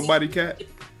tried that on the body cat?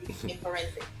 In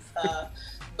forensics.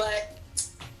 But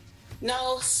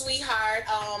no, sweetheart,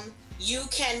 you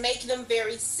can make them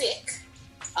very sick.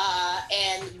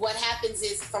 And what happens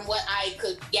is, from what I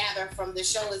could gather from the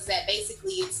show, is that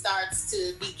basically it starts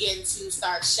to begin to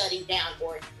start shutting down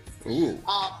organs.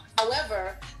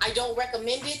 However, I don't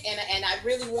recommend it, and I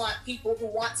really want people who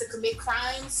want to commit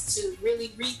crimes to really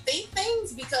rethink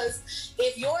things, because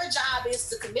if your job is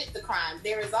to commit the crime,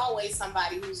 there is always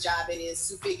somebody whose job it is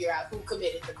to figure out who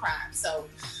committed the crime. So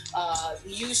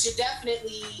you should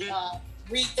definitely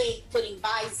rethink putting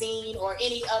Visine or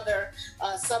any other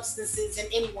substances in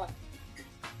anyone.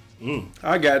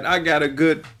 I got a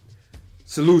good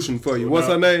solution for you. What's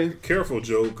her name? Careful,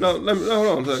 Joe. No, hold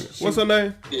on a second. What's her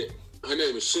name? Yeah, her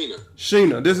name is Sheena.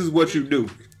 Sheena, this is what you do.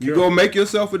 You go make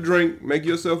yourself a drink, make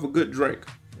yourself a good drink.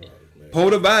 Pour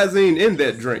the Visine in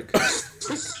that drink,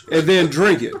 and then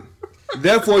drink it.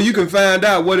 Therefore, you can find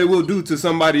out what it will do to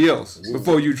somebody else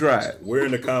before you try it. We're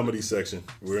in the comedy section.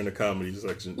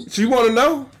 She want to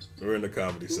know? We're in the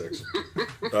comedy section.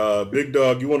 Big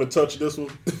Dog, you want to touch this one?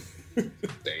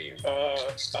 Damn.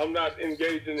 I'm not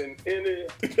engaging in any.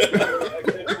 I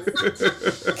think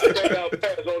I'll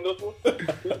pass on this one.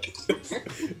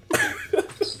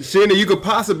 Sheena, you could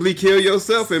possibly kill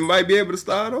yourself and might be able to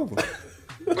start over.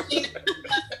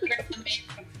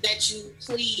 That you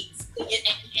please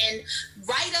and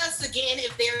write us again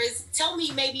if there is. Tell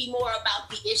me maybe more about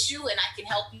the issue, and I can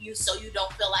help you so you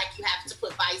don't feel like you have to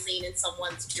put Visine in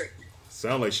someone's drink.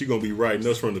 Sound like she gonna be writing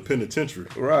us from the penitentiary.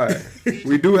 Right.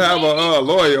 We do have a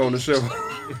lawyer on the show.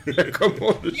 Come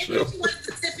on the show. Maybe it's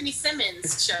the Tiffany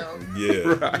Simmons show.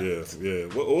 Yeah, Right. yeah.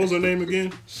 What was her name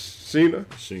again? Sheena.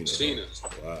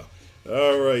 Wow.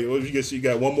 All right. What did you get? You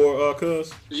got one more,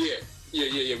 cuz? Yeah.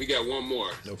 We got one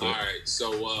more. Okay. All right.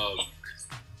 So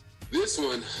this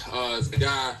one, the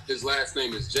guy, his last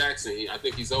name is Jackson. I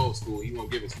think he's old school. He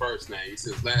won't give his first name. He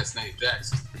says last name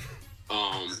Jackson.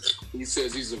 He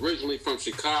says he's originally from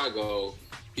Chicago.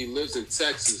 He lives in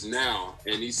Texas now,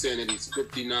 and he's saying that he's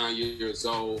 59 years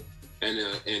old, and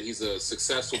he's a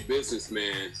successful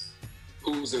businessman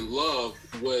who's in love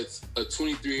with a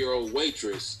 23-year-old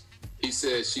waitress. He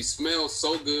says she smells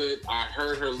so good. I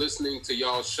heard her listening to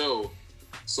y'all's show,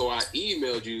 so I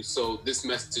emailed you so this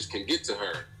message can get to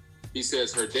her. He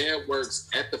says her dad works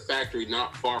at the factory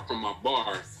not far from my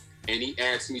bar, and he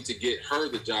asked me to get her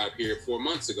the job here 4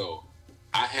 months ago.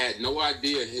 I had no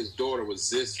idea his daughter was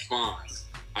this fine.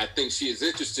 I think she is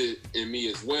interested in me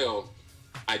as well.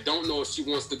 I don't know if she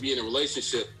wants to be in a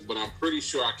relationship, but I'm pretty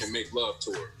sure I can make love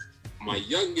to her. My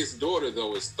youngest daughter,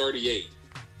 though, is 38.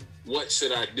 What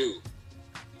should I do?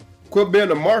 Quit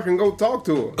being a mark and go talk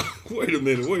to her. Wait a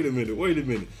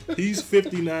minute. He's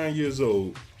 59 years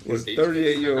old. With a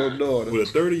 38-year-old daughter.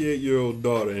 With a 38-year-old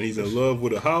daughter, and he's in love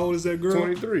with a, how old is that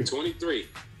girl? 23.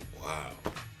 Wow.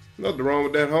 Nothing wrong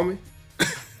with that, homie.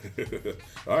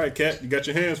 All right, Kat, you got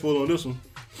your hands full on this one.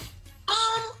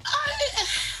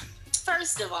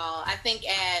 First of all, I think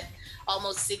at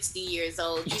almost 60 years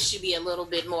old, you should be a little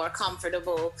bit more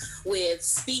comfortable with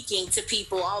speaking to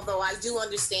people, although I do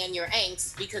understand your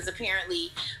angst, because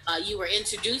apparently you were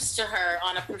introduced to her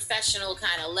on a professional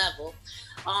kind of level.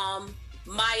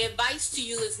 my advice to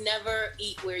you is never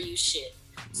eat where you shit.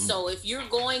 So if you're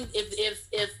going,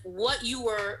 if what you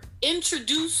were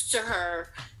introduced to her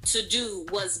to do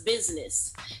was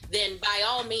business, then by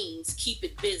all means keep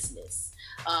it business.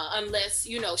 Unless,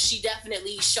 you know, she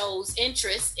definitely shows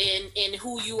interest in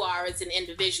who you are as an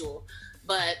individual.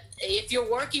 But if you're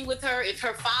working with her, if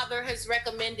her father has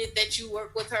recommended that you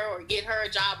work with her or get her a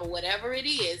job or whatever it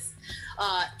is,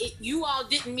 you all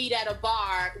didn't meet at a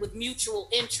bar with mutual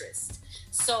interest.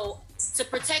 So to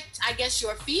protect, I guess,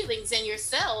 your feelings and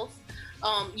yourself,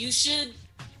 you should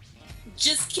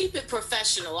just keep it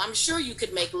professional. I'm sure you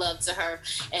could make love to her,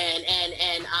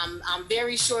 and I'm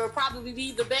very sure it'll probably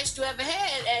be the best you ever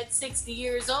had at 60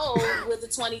 years old with a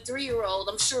 23-year-old.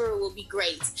 I'm sure it will be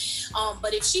great.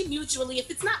 But if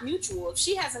it's not mutual, if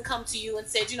she hasn't come to you and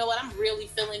said, you know what, I'm really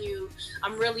feeling you,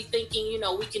 I'm really thinking, you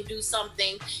know, we can do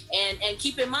something, and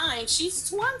keep in mind, she's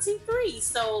 23.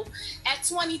 So at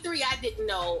 23, I didn't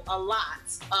know a lot,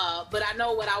 but I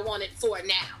know what I wanted for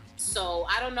now. So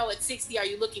I don't know, at 60, are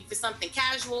you looking for something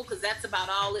casual? Because that's about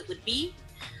all it would be.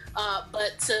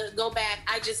 But to go back,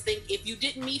 I just think if you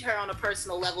didn't meet her on a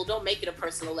personal level, don't make it a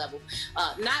personal level.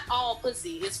 Not all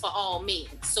pussy is for all men.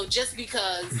 So just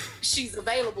because she's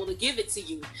available to give it to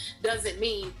you doesn't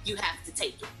mean you have to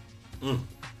take it.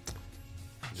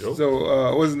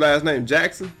 So what's his last name?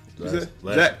 Jackson?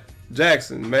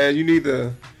 Jackson, man, you need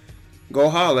to go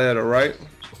holler at her, right?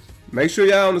 Make sure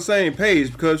y'all on the same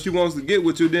page, because if she wants to get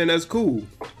with you, then that's cool.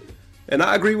 And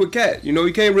I agree with Kat. You know,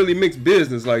 you can't really mix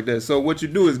business like that. So what you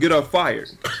do is get her fired.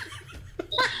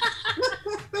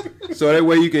 So that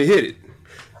way you can hit it.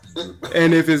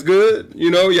 And if it's good,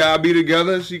 you know, y'all be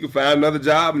together, she can find another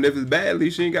job. And if it's bad, at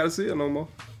least she ain't got to see her no more.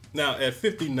 Now, at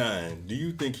 59, do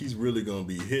you think he's really going to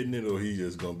be hitting it, or he's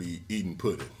just going to be eating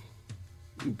pudding?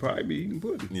 He'd probably be eating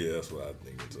pudding. Yeah, that's what I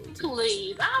think.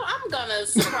 Please, I'm going to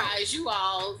surprise you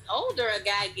all. The older a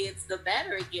guy gets, the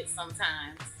better it gets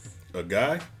sometimes. A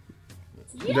guy?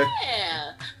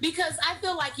 Yeah, because I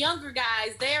feel like younger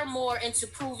guys, they're more into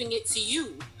proving it to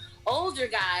you. Older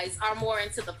guys are more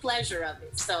into the pleasure of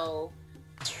it. So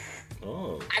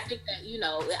I think that, you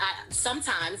know,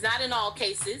 sometimes, not in all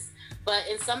cases, but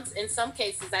in some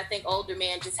cases, I think older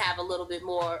men just have a little bit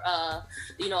more, a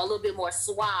little bit more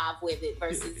suave with it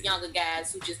versus younger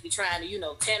guys who just be trying to, you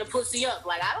know, tear the pussy up.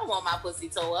 Like, I don't want my pussy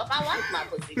tore up. I like my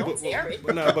pussy. Don't tear it.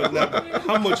 But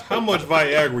how much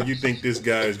Viagra you think this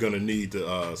guy is gonna need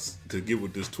to get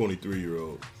with this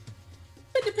 23-year-old?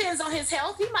 It depends on his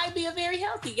health. He might be a very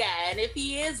healthy guy, and if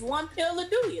he is, one pill will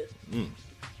do you.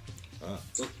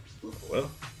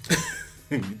 Well,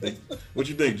 what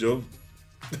you think, Joe?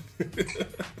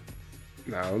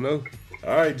 I don't know.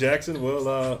 All right, Jackson.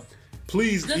 Well,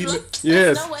 please email.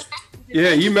 Yes.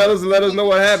 Yeah, email us and let us know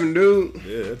what happened, dude.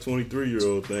 Yeah, that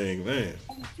 23-year-old thing, man.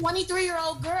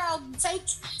 23-year-old girl,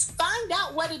 find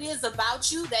out what it is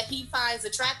about you that he finds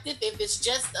attractive. If it's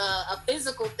just a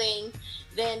physical thing,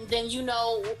 then you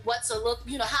know what to look,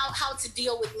 you know, how to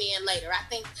deal with men later. I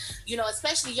think, you know,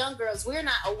 especially young girls, we're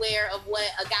not aware of what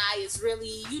a guy is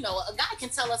really, you know, a guy can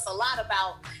tell us a lot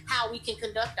about how we can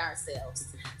conduct ourselves.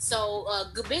 So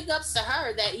big ups to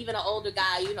her that even an older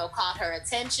guy, you know, caught her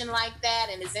attention like that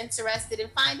and is interested,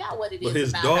 and find out what it is. But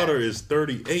his daughter is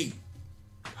 38.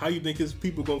 How you think his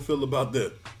people gonna feel about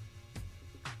that?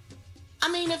 I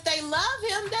mean, if they love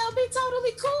him, they'll be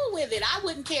totally cool with it. I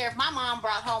wouldn't care if my mom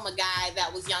brought home a guy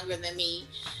that was younger than me.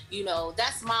 You know,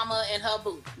 that's mama and her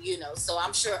boo, you know. So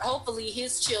I'm sure, hopefully,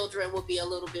 his children will be a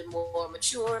little bit more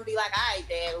mature and be like, all right,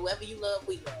 Dad, whoever you love,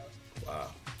 we love.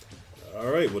 Wow. All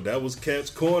right, well, that was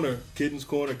Cat's Corner. Kitten's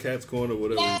Corner, Cat's Corner,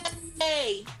 whatever.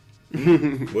 Yay!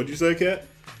 What'd you say, Cat?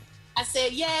 I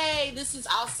said, yay, this is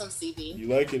awesome, CB. You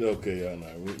like it? Okay, I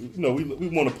know. We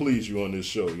want to please you on this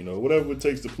show, you know. Whatever it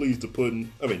takes to please the pudding.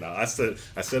 I mean, no, I said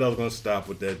I was going to stop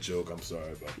with that joke. I'm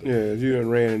sorry about that. Yeah, you done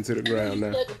ran into the ground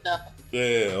now.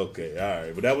 Yeah, okay, all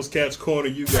right. But that was Cat's Corner.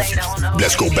 You guys.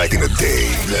 Let's go back in the day.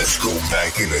 Let's go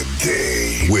back in the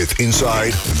day with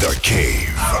Inside the Cave.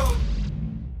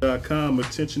 .com.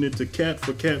 Attention it to Cat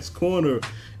for Cat's Corner,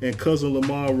 and Cousin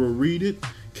Lamar will read it.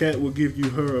 Cat will give you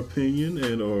her opinion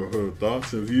and or her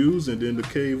thoughts and views, and then the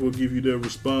Cave will give you their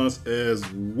response as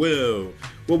well.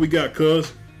 What we got,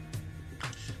 Cuz? All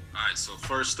right, so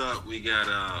first up, we got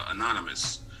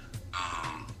Anonymous.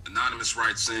 Anonymous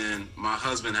writes in, my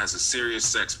husband has a serious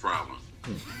sex problem.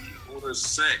 He orders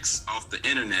sex off the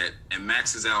internet and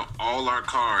maxes out all our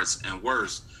cards, and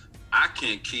worse, I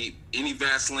can't keep any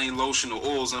Vaseline lotion or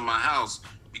oils in my house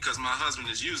because my husband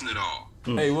is using it all.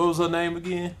 Hey, what was her name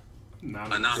again?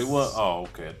 Anonymous. It was. Oh,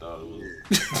 okay. I thought it was.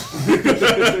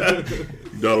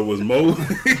 You thought it was Mo?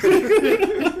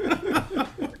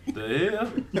 The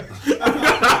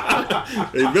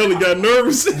Hey, Belly got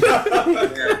nervous. Tell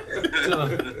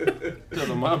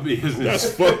them my business. That's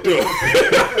fucked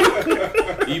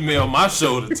up. Email my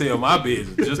show to tell my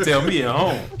business. Just tell me at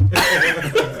home.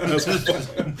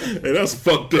 That's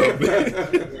fucked up.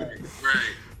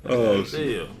 Right. Oh,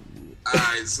 shit. All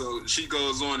right, so she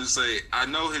goes on to say, I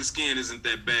know his skin isn't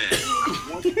that bad. I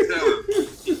want to tell him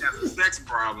he has a sex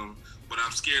problem, but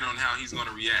I'm scared on how he's going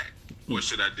to react. What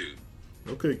should I do?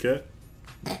 Okay, Kat.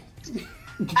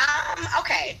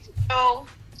 Okay. So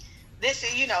this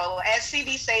is, as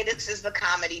CB say, this is the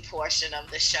comedy portion of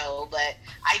the show, but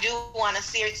I do want to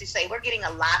seriously say we're getting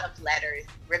a lot of letters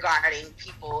regarding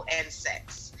people and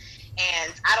sex.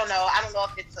 And I don't know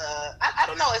if it's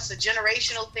it's a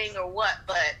generational thing or what,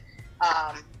 but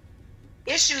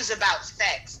issues about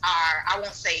sex are, I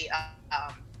won't say,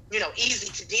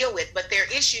 easy to deal with, but they're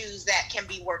issues that can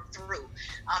be worked through.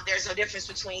 There's no difference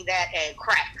between that and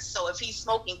crack. So if he's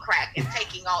smoking crack and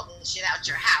taking all this shit out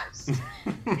your house,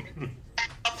 that's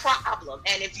a problem.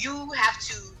 And if you have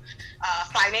to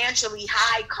financially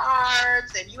hide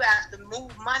cards and you have to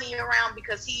move money around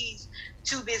because he's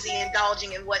too busy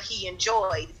indulging in what he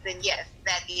enjoys, then yes,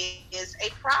 that is a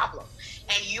problem.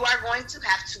 And you are going to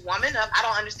have to woman up. I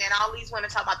don't understand all these women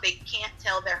talk about they can't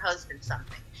tell their husband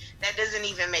something. That doesn't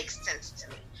even make sense to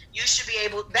me. You should be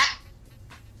able, that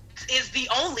is the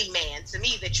only man to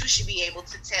me that you should be able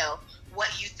to tell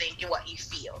what you think and what you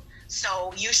feel.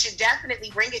 So you should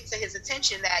definitely bring it to his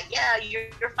attention that, yeah,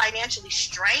 you're financially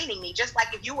straining me. Just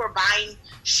like if you were buying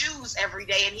shoes every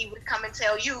day and he would come and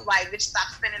tell you, like, bitch,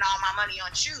 stop spending all my money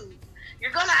on shoes.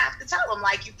 You're going to have to tell him,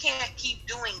 like, you can't keep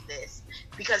doing this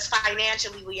because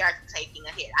financially we are taking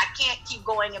a hit. I can't keep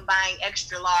going and buying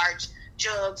extra large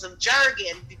jugs of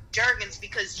Jergens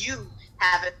because you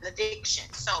have an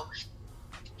addiction. So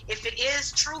if it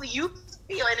is truly you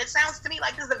feel, and it sounds to me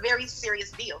like this is a very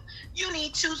serious deal, you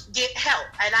need to get help.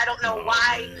 And I don't know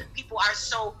why people are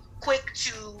so quick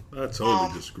to. I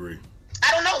totally disagree.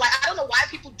 I don't know why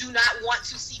people do not want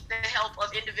to seek the help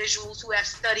of individuals who have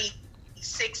studied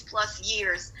 6+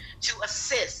 years to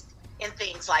assist in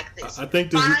things like this. I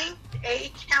think find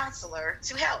a counselor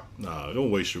to help. Nah,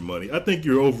 don't waste your money. I think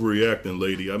you're overreacting,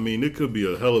 lady. I mean, it could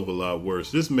be a hell of a lot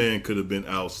worse. This man could have been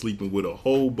out sleeping with a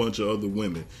whole bunch of other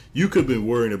women. You could have been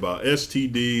worrying about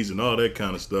STDs and all that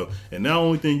kind of stuff. And now the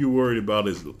only thing you're worried about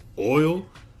is oil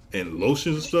and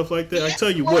lotions and stuff like that. I tell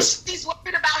you what. She's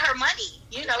worried about her money.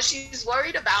 She's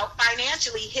worried about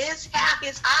financially his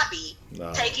hobby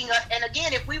taking up. And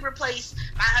again, if we replace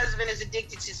my husband is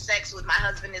addicted to sex with my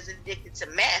husband is addicted to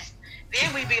meth,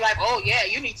 then we'd be like, oh yeah,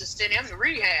 you need to send him to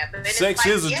rehab. And sex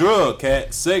is a drug,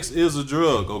 Kat. Sex is a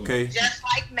drug, okay? Just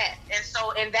like meth. And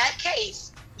so in that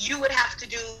case, you would have to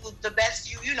do the best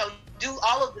do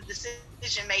all of the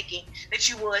decision making that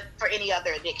you would for any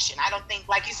other addiction. I don't think,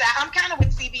 like you said, I'm kind of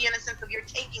with CB in the sense of you're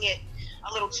taking it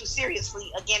a little too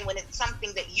seriously, again, when it's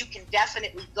something that you can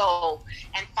definitely go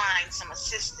and find some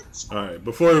assistance for. All right,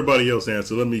 before everybody else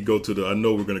answers, let me go to I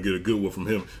know we're going to get a good one from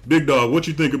him. Big Dog, what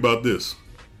you think about this?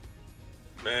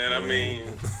 Man, I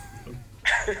mean...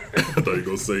 I thought you were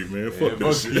going to say, man, fuck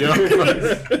this shit.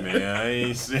 Man, I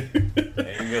ain't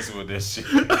messing with that shit.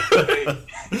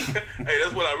 Hey,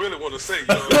 that's what I really want to say,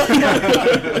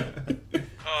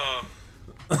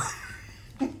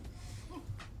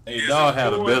 Hey, dog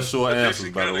had the best short answers,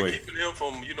 by the way. Keeping him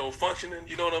from, functioning,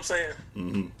 you know what I'm saying?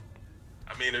 Mm-hmm.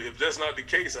 I mean, if that's not the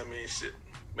case, I mean, shit,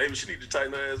 maybe she need to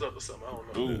tighten her ass up or something. I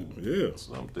don't know. Ooh, yeah. That's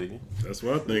what I'm thinking. That's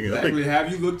what I'm thinking. Exactly. Have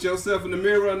you looked yourself in the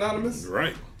mirror, Anonymous?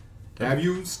 Right. Have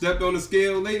you stepped on the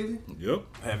scale lately? Yep.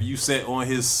 Have you sat on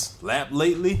his lap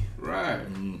lately? Right.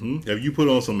 Mm-hmm. Have you put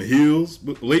on some heels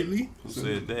lately? Who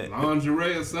said that?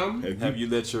 Lingerie or something? Have you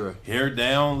let your hair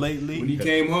down lately? When he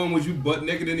came home, was you butt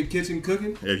naked in the kitchen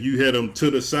cooking? Have you had them to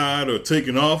the side or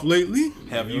taken off lately?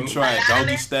 Have you tried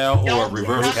doggy style or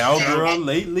reverse cowgirl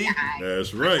lately?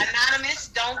 That's right. Anonymous,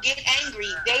 don't get angry.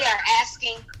 They are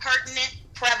asking pertinent,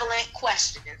 prevalent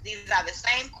questions. These are the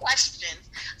same questions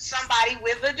somebody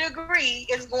with a degree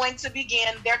is going to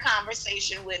begin their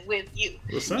conversation with you.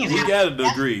 We got a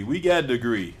degree.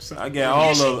 I got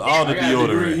all the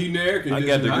deodorant. I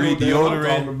got degree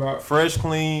deodorant, fresh,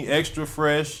 clean, extra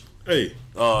fresh. Hey,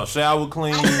 shower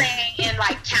clean. I'm saying in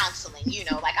like counseling,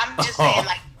 I'm just saying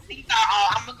like these are all.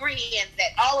 I'm agreeing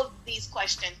that all of these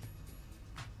questions.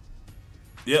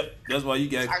 Yep, that's why you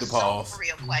got the pause. So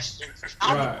real questions.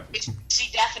 She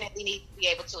definitely needs to be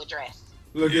able to address.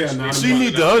 Look here now. She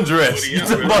need to undress. You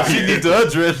talking about she need to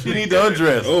undress? She need to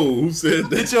undress. Oh, who said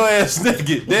that? Get your ass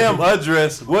naked. Damn,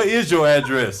 undress. What is your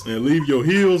address? And leave your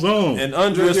heels on. And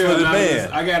undress for the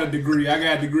man. I got a degree.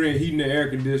 in heating and air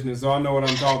conditioning, so I know what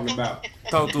I'm talking about.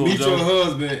 Talk to him, Meet Joe. your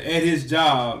husband at his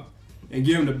job and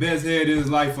give him the best head in his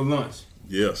life for lunch.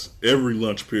 Yes, every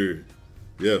lunch period.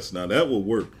 Yes, now that will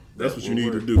work. That's what you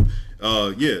need to do.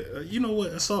 You know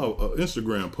what? I saw an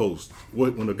Instagram post.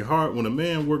 When a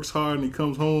man works hard and he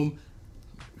comes home,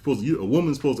 a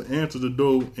woman's supposed to answer the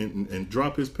door and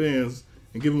drop his pants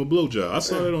and give him a blowjob. I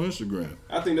saw that on Instagram.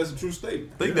 I think that's a true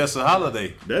statement. I think that's a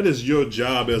holiday. That is your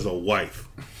job as a wife.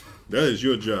 That is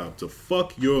your job, to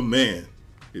fuck your man.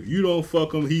 If you don't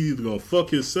fuck him, he's either gonna fuck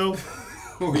himself.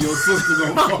 Or your sister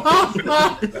gonna fuck him.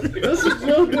 That's a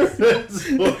joke. What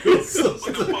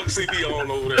the fuck CB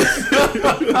on over there?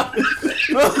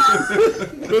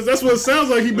 Because that's what it sounds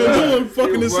like he been doing,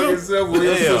 fucking himself. Or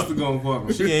your sister gonna fuck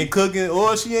him. She ain't cooking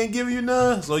or she ain't giving you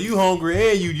none. So you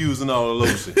hungry and you using all the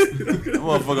lotion. That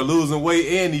motherfucker losing weight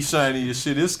and he shiny as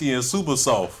shit. His skin super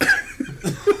soft.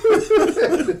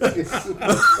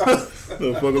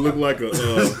 Motherfucker look like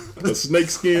a snake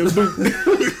skin boot.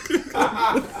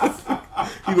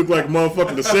 He looked like a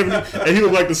motherfucker the 70, and he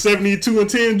looked like the 72 and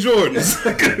 10 Jordans,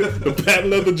 the patent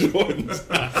leather Jordans.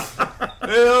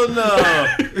 Hell no,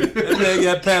 that man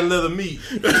got patent leather meat.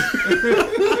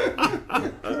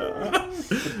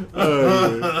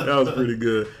 That was pretty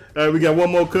good. All right, we got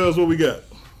one more. Cuz, what we got?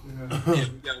 Yeah,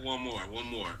 we got one more.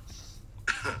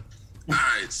 All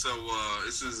right, so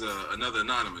this is another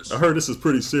anonymous. I heard this is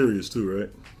pretty serious too, right?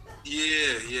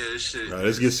 Yeah, this shit. All right,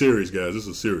 let's get serious, guys. This is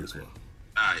a serious one.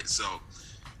 All right, so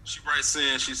she writes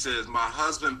in. She says, "My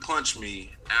husband punched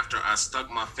me after I stuck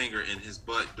my finger in his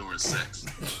butt during sex.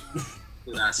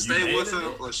 Should I stay with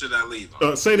him or should I leave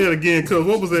him?" Say that again, cuz.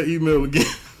 What was that email again?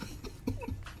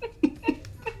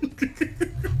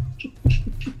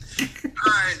 All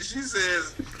right, she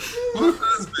says, "My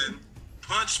husband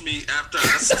punched me after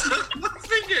I stuck my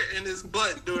finger in his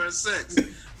butt during sex.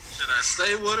 Should I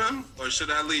stay with him or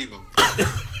should I leave him?"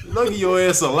 Look at your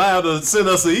ass allowed to send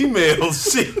us an email.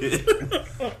 Shit.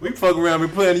 We fuck around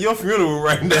and planning your funeral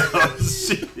right now.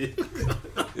 Shit.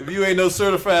 If you ain't no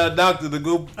certified doctor to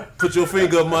go put your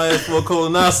finger up my ass for a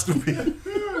colonoscopy.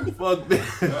 Fuck that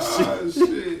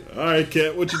shit. All right,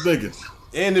 Kat, what you thinking?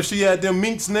 And if she had them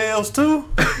minx nails too?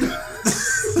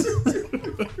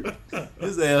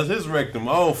 His rectum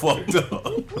all fucked up.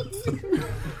 All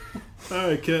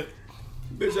right, Kat.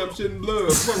 Bitch, I'm shitting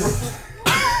blood.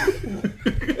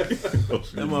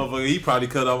 That motherfucker, he probably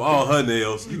cut off all her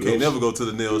nails. You can't never go to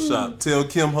the nail shop. Tell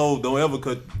Kim Ho, don't ever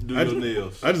do your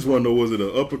nails. I just want to know, was it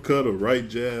an uppercut or right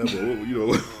jab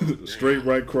or straight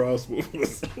right cross?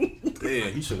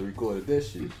 Damn, he should have recorded that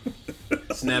shit.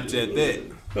 Snapchat that.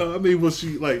 I mean, was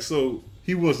she like, so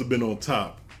he must have been on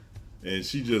top and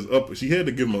she just she had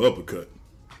to give him an uppercut.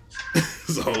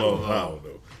 So I don't know.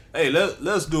 Hey,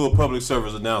 let's do a public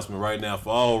service announcement right now for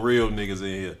all real niggas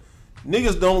in here.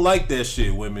 Niggas don't like that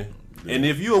shit, women. Yeah. And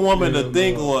if you a woman to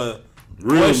think or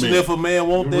question if a man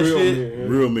want that shit,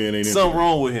 real men ain't something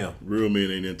wrong with him. Real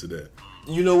men ain't into that.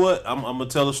 You know what? I'm gonna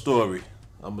tell a story.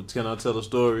 Can I tell a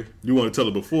story? You want to tell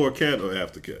it before Cat or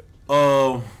after Cat?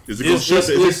 Is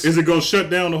it gonna shut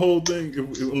down the whole thing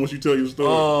once you tell your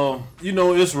story?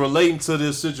 It's relating to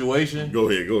this situation. Go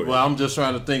ahead. Well, I'm just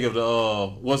trying to think of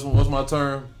the what's my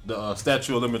term? The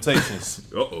statute of limitations.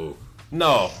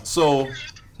 No, so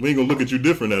we ain't gonna look at you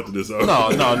different after this. No.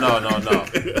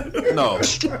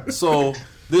 So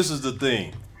this is the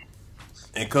thing.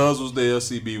 And Cuz was there,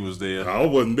 CB was there. I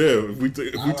wasn't there. If we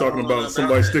talking about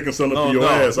somebody sticking something up your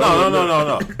ass.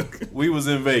 No. We was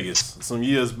in Vegas some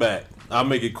years back. I'll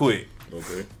make it quick.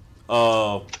 Okay.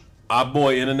 Our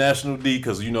boy International D,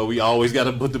 because we always got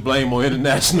to put the blame on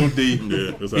International D.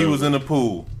 Yeah, he was in the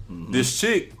pool. Mm-hmm. This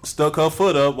chick stuck her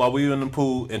foot up while we were in the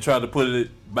pool and tried to put it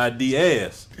by D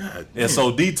ass. And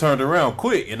so D turned around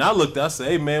quick, and I looked. I said,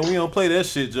 "Hey man, we don't play that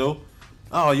shit, Joe."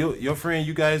 "Oh, your friend,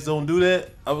 you guys don't do that?"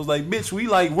 I was like, "Bitch, we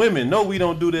like women. No, we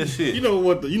don't do that shit." You know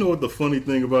what the funny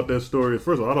thing about that story is?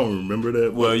 First of all, I don't remember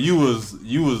that. Well, you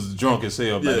was drunk as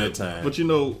hell by that time. But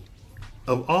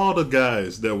of all the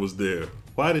guys that was there,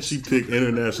 why did she pick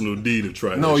International D to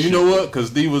try? No, you know what?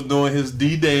 Because D was doing his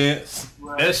D dance.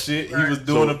 That shit, he was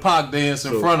doing the Pac dance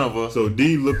in front of her. So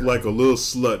D looked like a little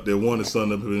slut that wanted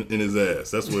something up in his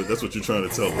ass. That's what you're trying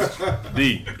to tell us.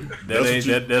 D,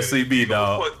 that's CB,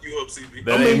 dog. Fuck you up, CB.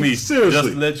 That ain't me. Seriously. Just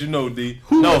to let you know, D.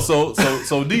 No, so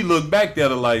D looked back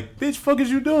at her like, "Bitch, fuck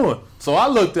is you doing?" So I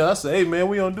looked at her, I said, "Hey man,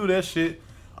 we don't do that shit."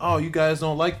 "Oh, you guys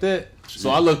don't like that?" So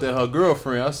I looked at her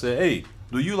girlfriend. I said, "Hey,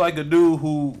 do you like a dude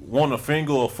who want a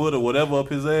finger or foot or whatever up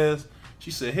his ass?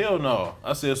 She said, hell no.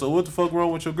 I said, so what the fuck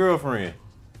wrong with your girlfriend?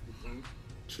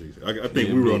 Jeez. I think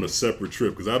we were on a separate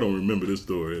trip because I don't remember this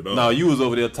story at all. No, you was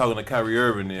over there talking to Kyrie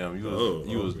Irving them.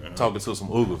 You was talking to some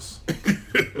oogles.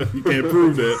 You can't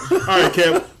prove that. All right,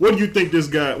 Kat, what do you think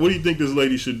this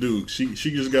lady should do? She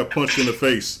just got punched in the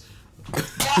face.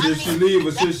 Should she leave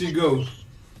or should she go?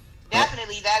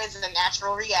 Definitely, that is a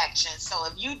natural reaction. So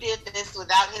if you did this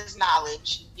without his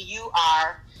knowledge, you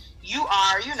are,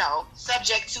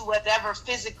 subject to whatever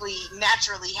physically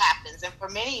naturally happens. And for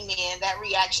many men, that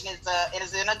reaction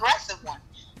is an aggressive one.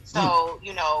 So,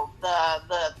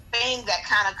 the thing that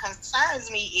kind of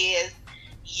concerns me is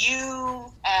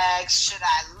you asked, should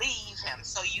I leave him?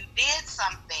 So you did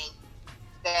something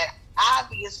that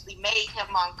obviously made him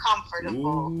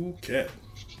uncomfortable. Ooh, Kat.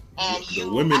 And the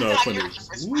women are your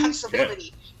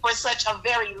responsibility for such a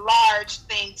very large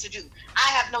thing to do. I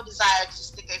have no desire to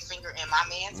stick a finger in my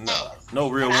man's ass. No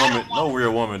real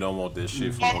woman don't want this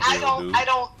shit from a real dude.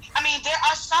 I mean, there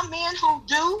are some men who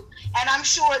do, and I'm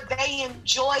sure they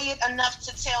enjoy it enough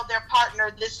to tell their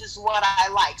partner, this is what I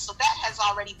like. So that has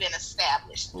already been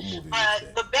established.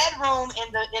 But the bedroom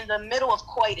in the middle of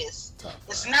coitus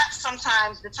is not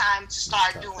sometimes the time to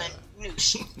start doing new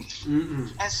shit.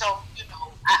 And so,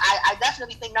 I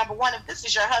definitely think, number one, if this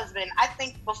is your husband, I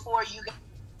think before you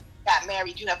got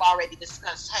married, you have already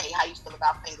discussed, hey, how you feel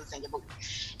about fingers in your booty.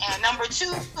 And number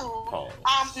two,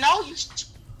 no, you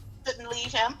shouldn't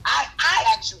leave him. I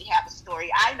actually have a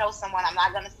story. I know someone, I'm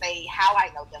not going to say how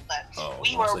I know them, but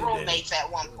we were roommates at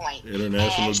one point.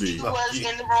 International She was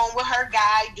in the room with her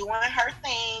guy doing her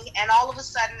thing, and all of a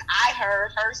sudden I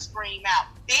heard her scream out,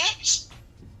 bitch.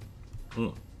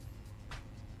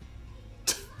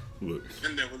 Look.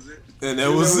 And that was it. And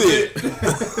that was it.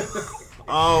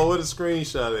 Oh, what a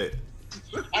screenshot at.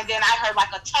 And then I heard like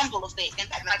a tumble of things. And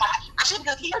like, I should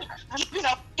have heard her,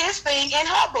 his thing in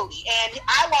her booty. And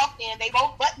I walked in, they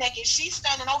both butt naked. She's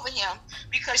standing over him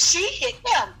because she hit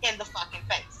him in the fucking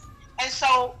face. And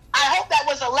so I hope that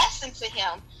was a lesson to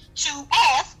him to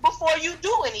ask before you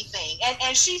do anything.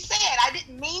 And she said, I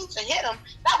didn't mean to hit him.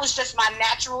 That was just my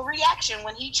natural reaction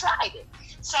when he tried it.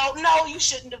 So no, you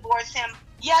shouldn't divorce him.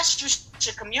 Yes, you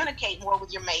should communicate more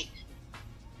with your mate,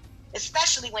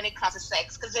 especially when it comes to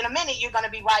sex, because in a minute you're going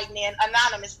to be writing in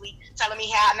anonymously telling me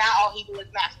how now all he do is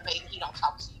masturbate and he don't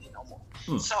talk to you no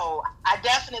more. So I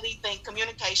definitely think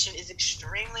communication is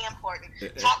extremely important.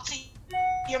 Talk to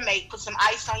your mate, put some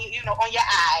ice on on your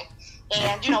eye,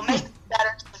 and make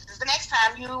better choices the next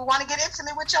time you want to get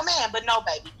intimate with your man. But no,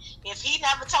 baby, if he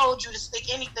never told you to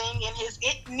stick anything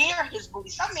in near his booty,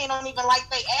 some men don't even like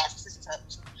their asses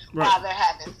touched. Right. While they're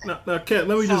having sex. Now, Kat,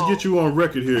 let me just get you on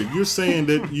record here. You're saying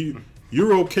that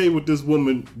you're okay with this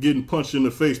woman getting punched in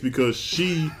the face because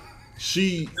she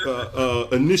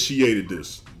initiated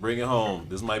this. Bring it home.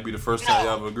 This might be the first time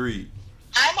y'all have agreed.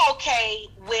 I'm okay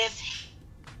with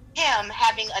him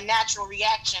having a natural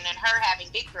reaction and her having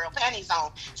big girl panties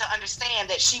on to understand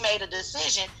that she made a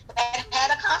decision that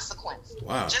had a consequence.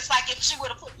 Wow. Just like if she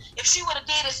would have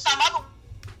did it some other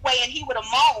way and he would have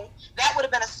moaned, that would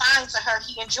have been a sign to her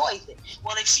he enjoys it.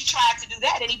 Well, if she tried to do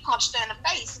that and he punched her in the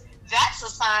face, that's a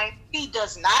sign he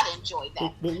does not enjoy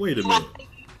that. But wait a minute.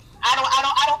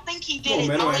 I don't think he did it.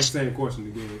 Man, don't ask the same question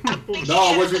again.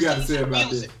 Dog, what you got to say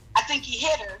about this? I think he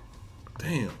hit her.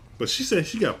 Damn. But she said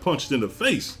she got punched in the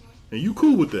face, and you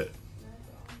cool with that?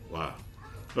 Wow.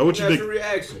 Now, what you think?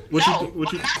 Reaction. I'm not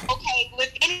okay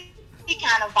with any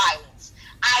kind of violence.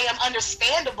 I am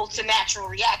understandable to natural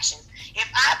reactions. If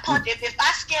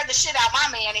I scare the shit out of my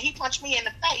man and he punched me in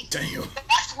the face,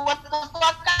 that's what the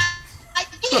fuck I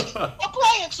did. I'm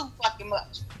playing too fucking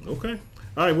much. Okay.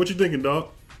 All right, what you thinking, dog?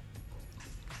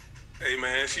 Hey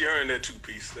man, she earned that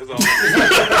 2-piece. That's all.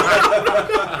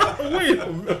 Wait a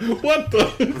minute. What the?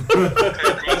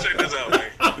 Hey, check this out,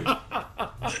 man.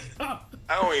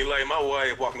 I don't even like my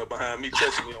wife walking up behind me,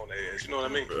 touching me on the ass. You know what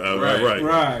I mean?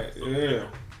 Right. Yeah.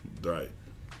 Right.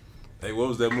 Hey, what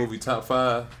was that movie, Top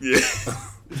 5? Yeah.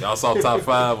 Y'all saw Top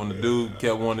 5 when the dude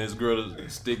kept wanting his girl to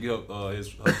stick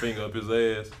her finger up his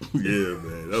ass? Yeah,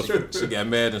 man. She got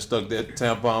mad and stuck that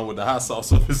tampon with the hot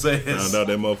sauce up his ass. Found out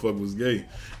that motherfucker was gay.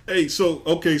 Hey, so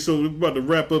we're about to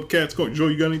wrap up Cat's Corner. Joe,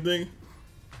 you got anything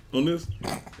on this?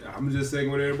 I'm just saying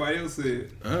what everybody else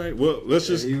said. All right, well, let's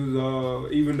just... He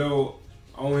was, even though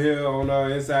on here, on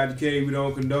Inside the Cave, we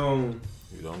don't condone...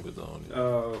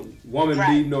 woman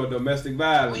beating or domestic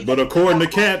violence. But according to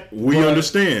Kat, we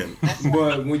understand.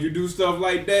 But when you do stuff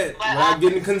like that, without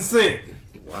getting consent,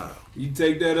 wow, you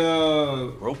take that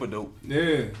rope-a-dope.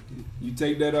 Yeah, you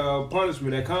take that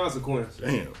punishment, that consequence.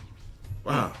 Damn.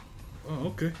 Wow. Oh,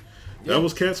 okay. That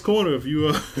was Cat's Corner. If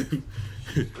you,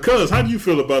 Cuz, how do you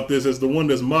feel about this as the one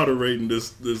that's moderating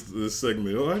this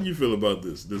segment? How do you feel about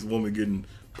this? This woman getting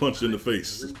punched in the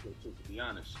face. To be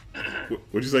honest.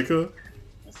 What'd you say, Cuz?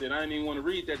 I said I didn't even want to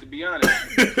read that, to be honest.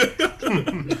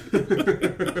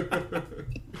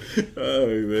 All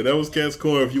right, man. That was Cat's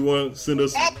Corner. If you want to send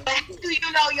us. How do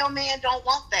you know your man don't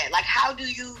want that? Like, how do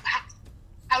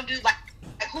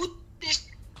who did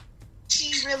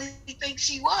she really think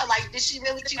she was? Like, did she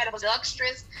really think that it was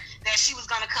seductress, that she was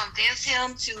going to convince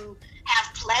him to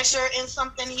have pleasure in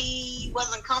something he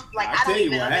wasn't comfortable? Like, I don't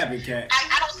even know. I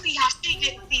don't see how she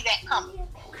didn't see that coming.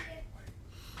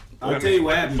 I'll tell you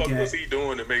what happened, What the fuck Kat. was he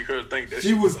doing to make her think that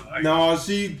She was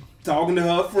she talking to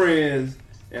her friends,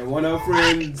 and one of her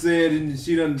friends said and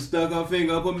she done stuck her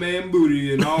finger up her man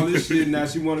booty and all this shit. Now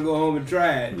she want to go home and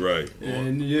try it. Right.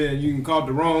 And yeah, you can caught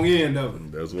the wrong end of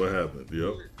it. That's what happened.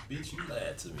 Yep. Bitch, you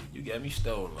lied to me. You got me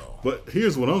stolen on. But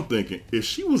here's what I'm thinking: if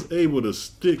she was able to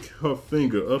stick her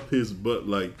finger up his butt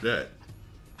like that,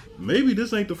 maybe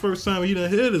this ain't the first time he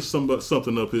done had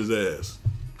something up his ass.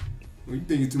 Well, you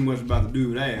thinking too much about the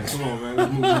dude's ass. Come on, man.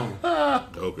 Let's move on.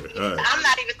 Okay, all right. I'm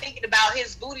not even thinking about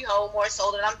his booty hole more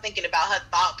so than I'm thinking about her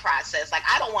thought process. Like,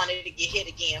 I don't want her to get hit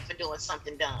again for doing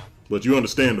something dumb. But you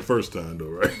understand the first time, though,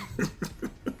 right?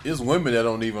 It's women that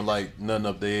don't even like nothing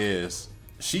up their ass.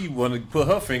 She wanted to put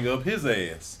her finger up his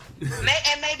ass.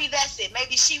 And maybe that's it.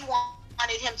 Maybe she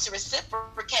wanted him to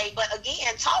reciprocate. But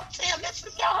again, talk to him. This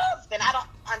is your husband. I don't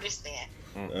understand.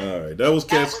 All right, that was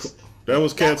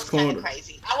Cat's Corner.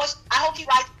 Crazy. I hope he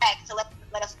writes back to let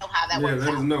us know how that works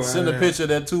out. Send a picture of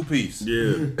that two-piece.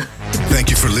 Yeah. Thank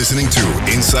you for listening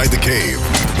to Inside the Cave.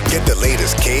 Get the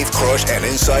latest Cave Crush and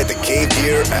Inside the Cave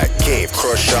gear at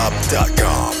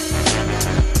cavecrushshop.com.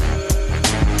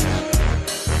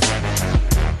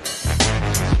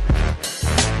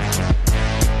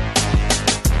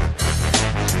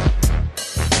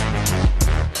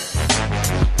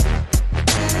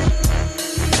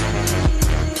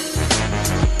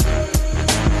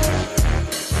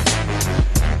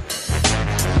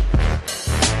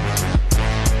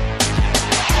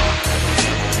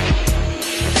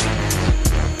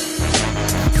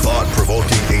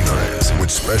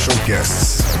 Special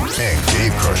guests and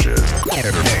Cave Crushers.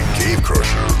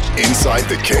 Inside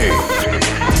the Cave.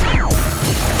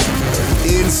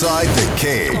 Inside the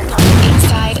Cave.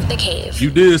 Inside the Cave. You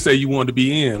did say you wanted to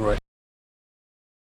be in, right?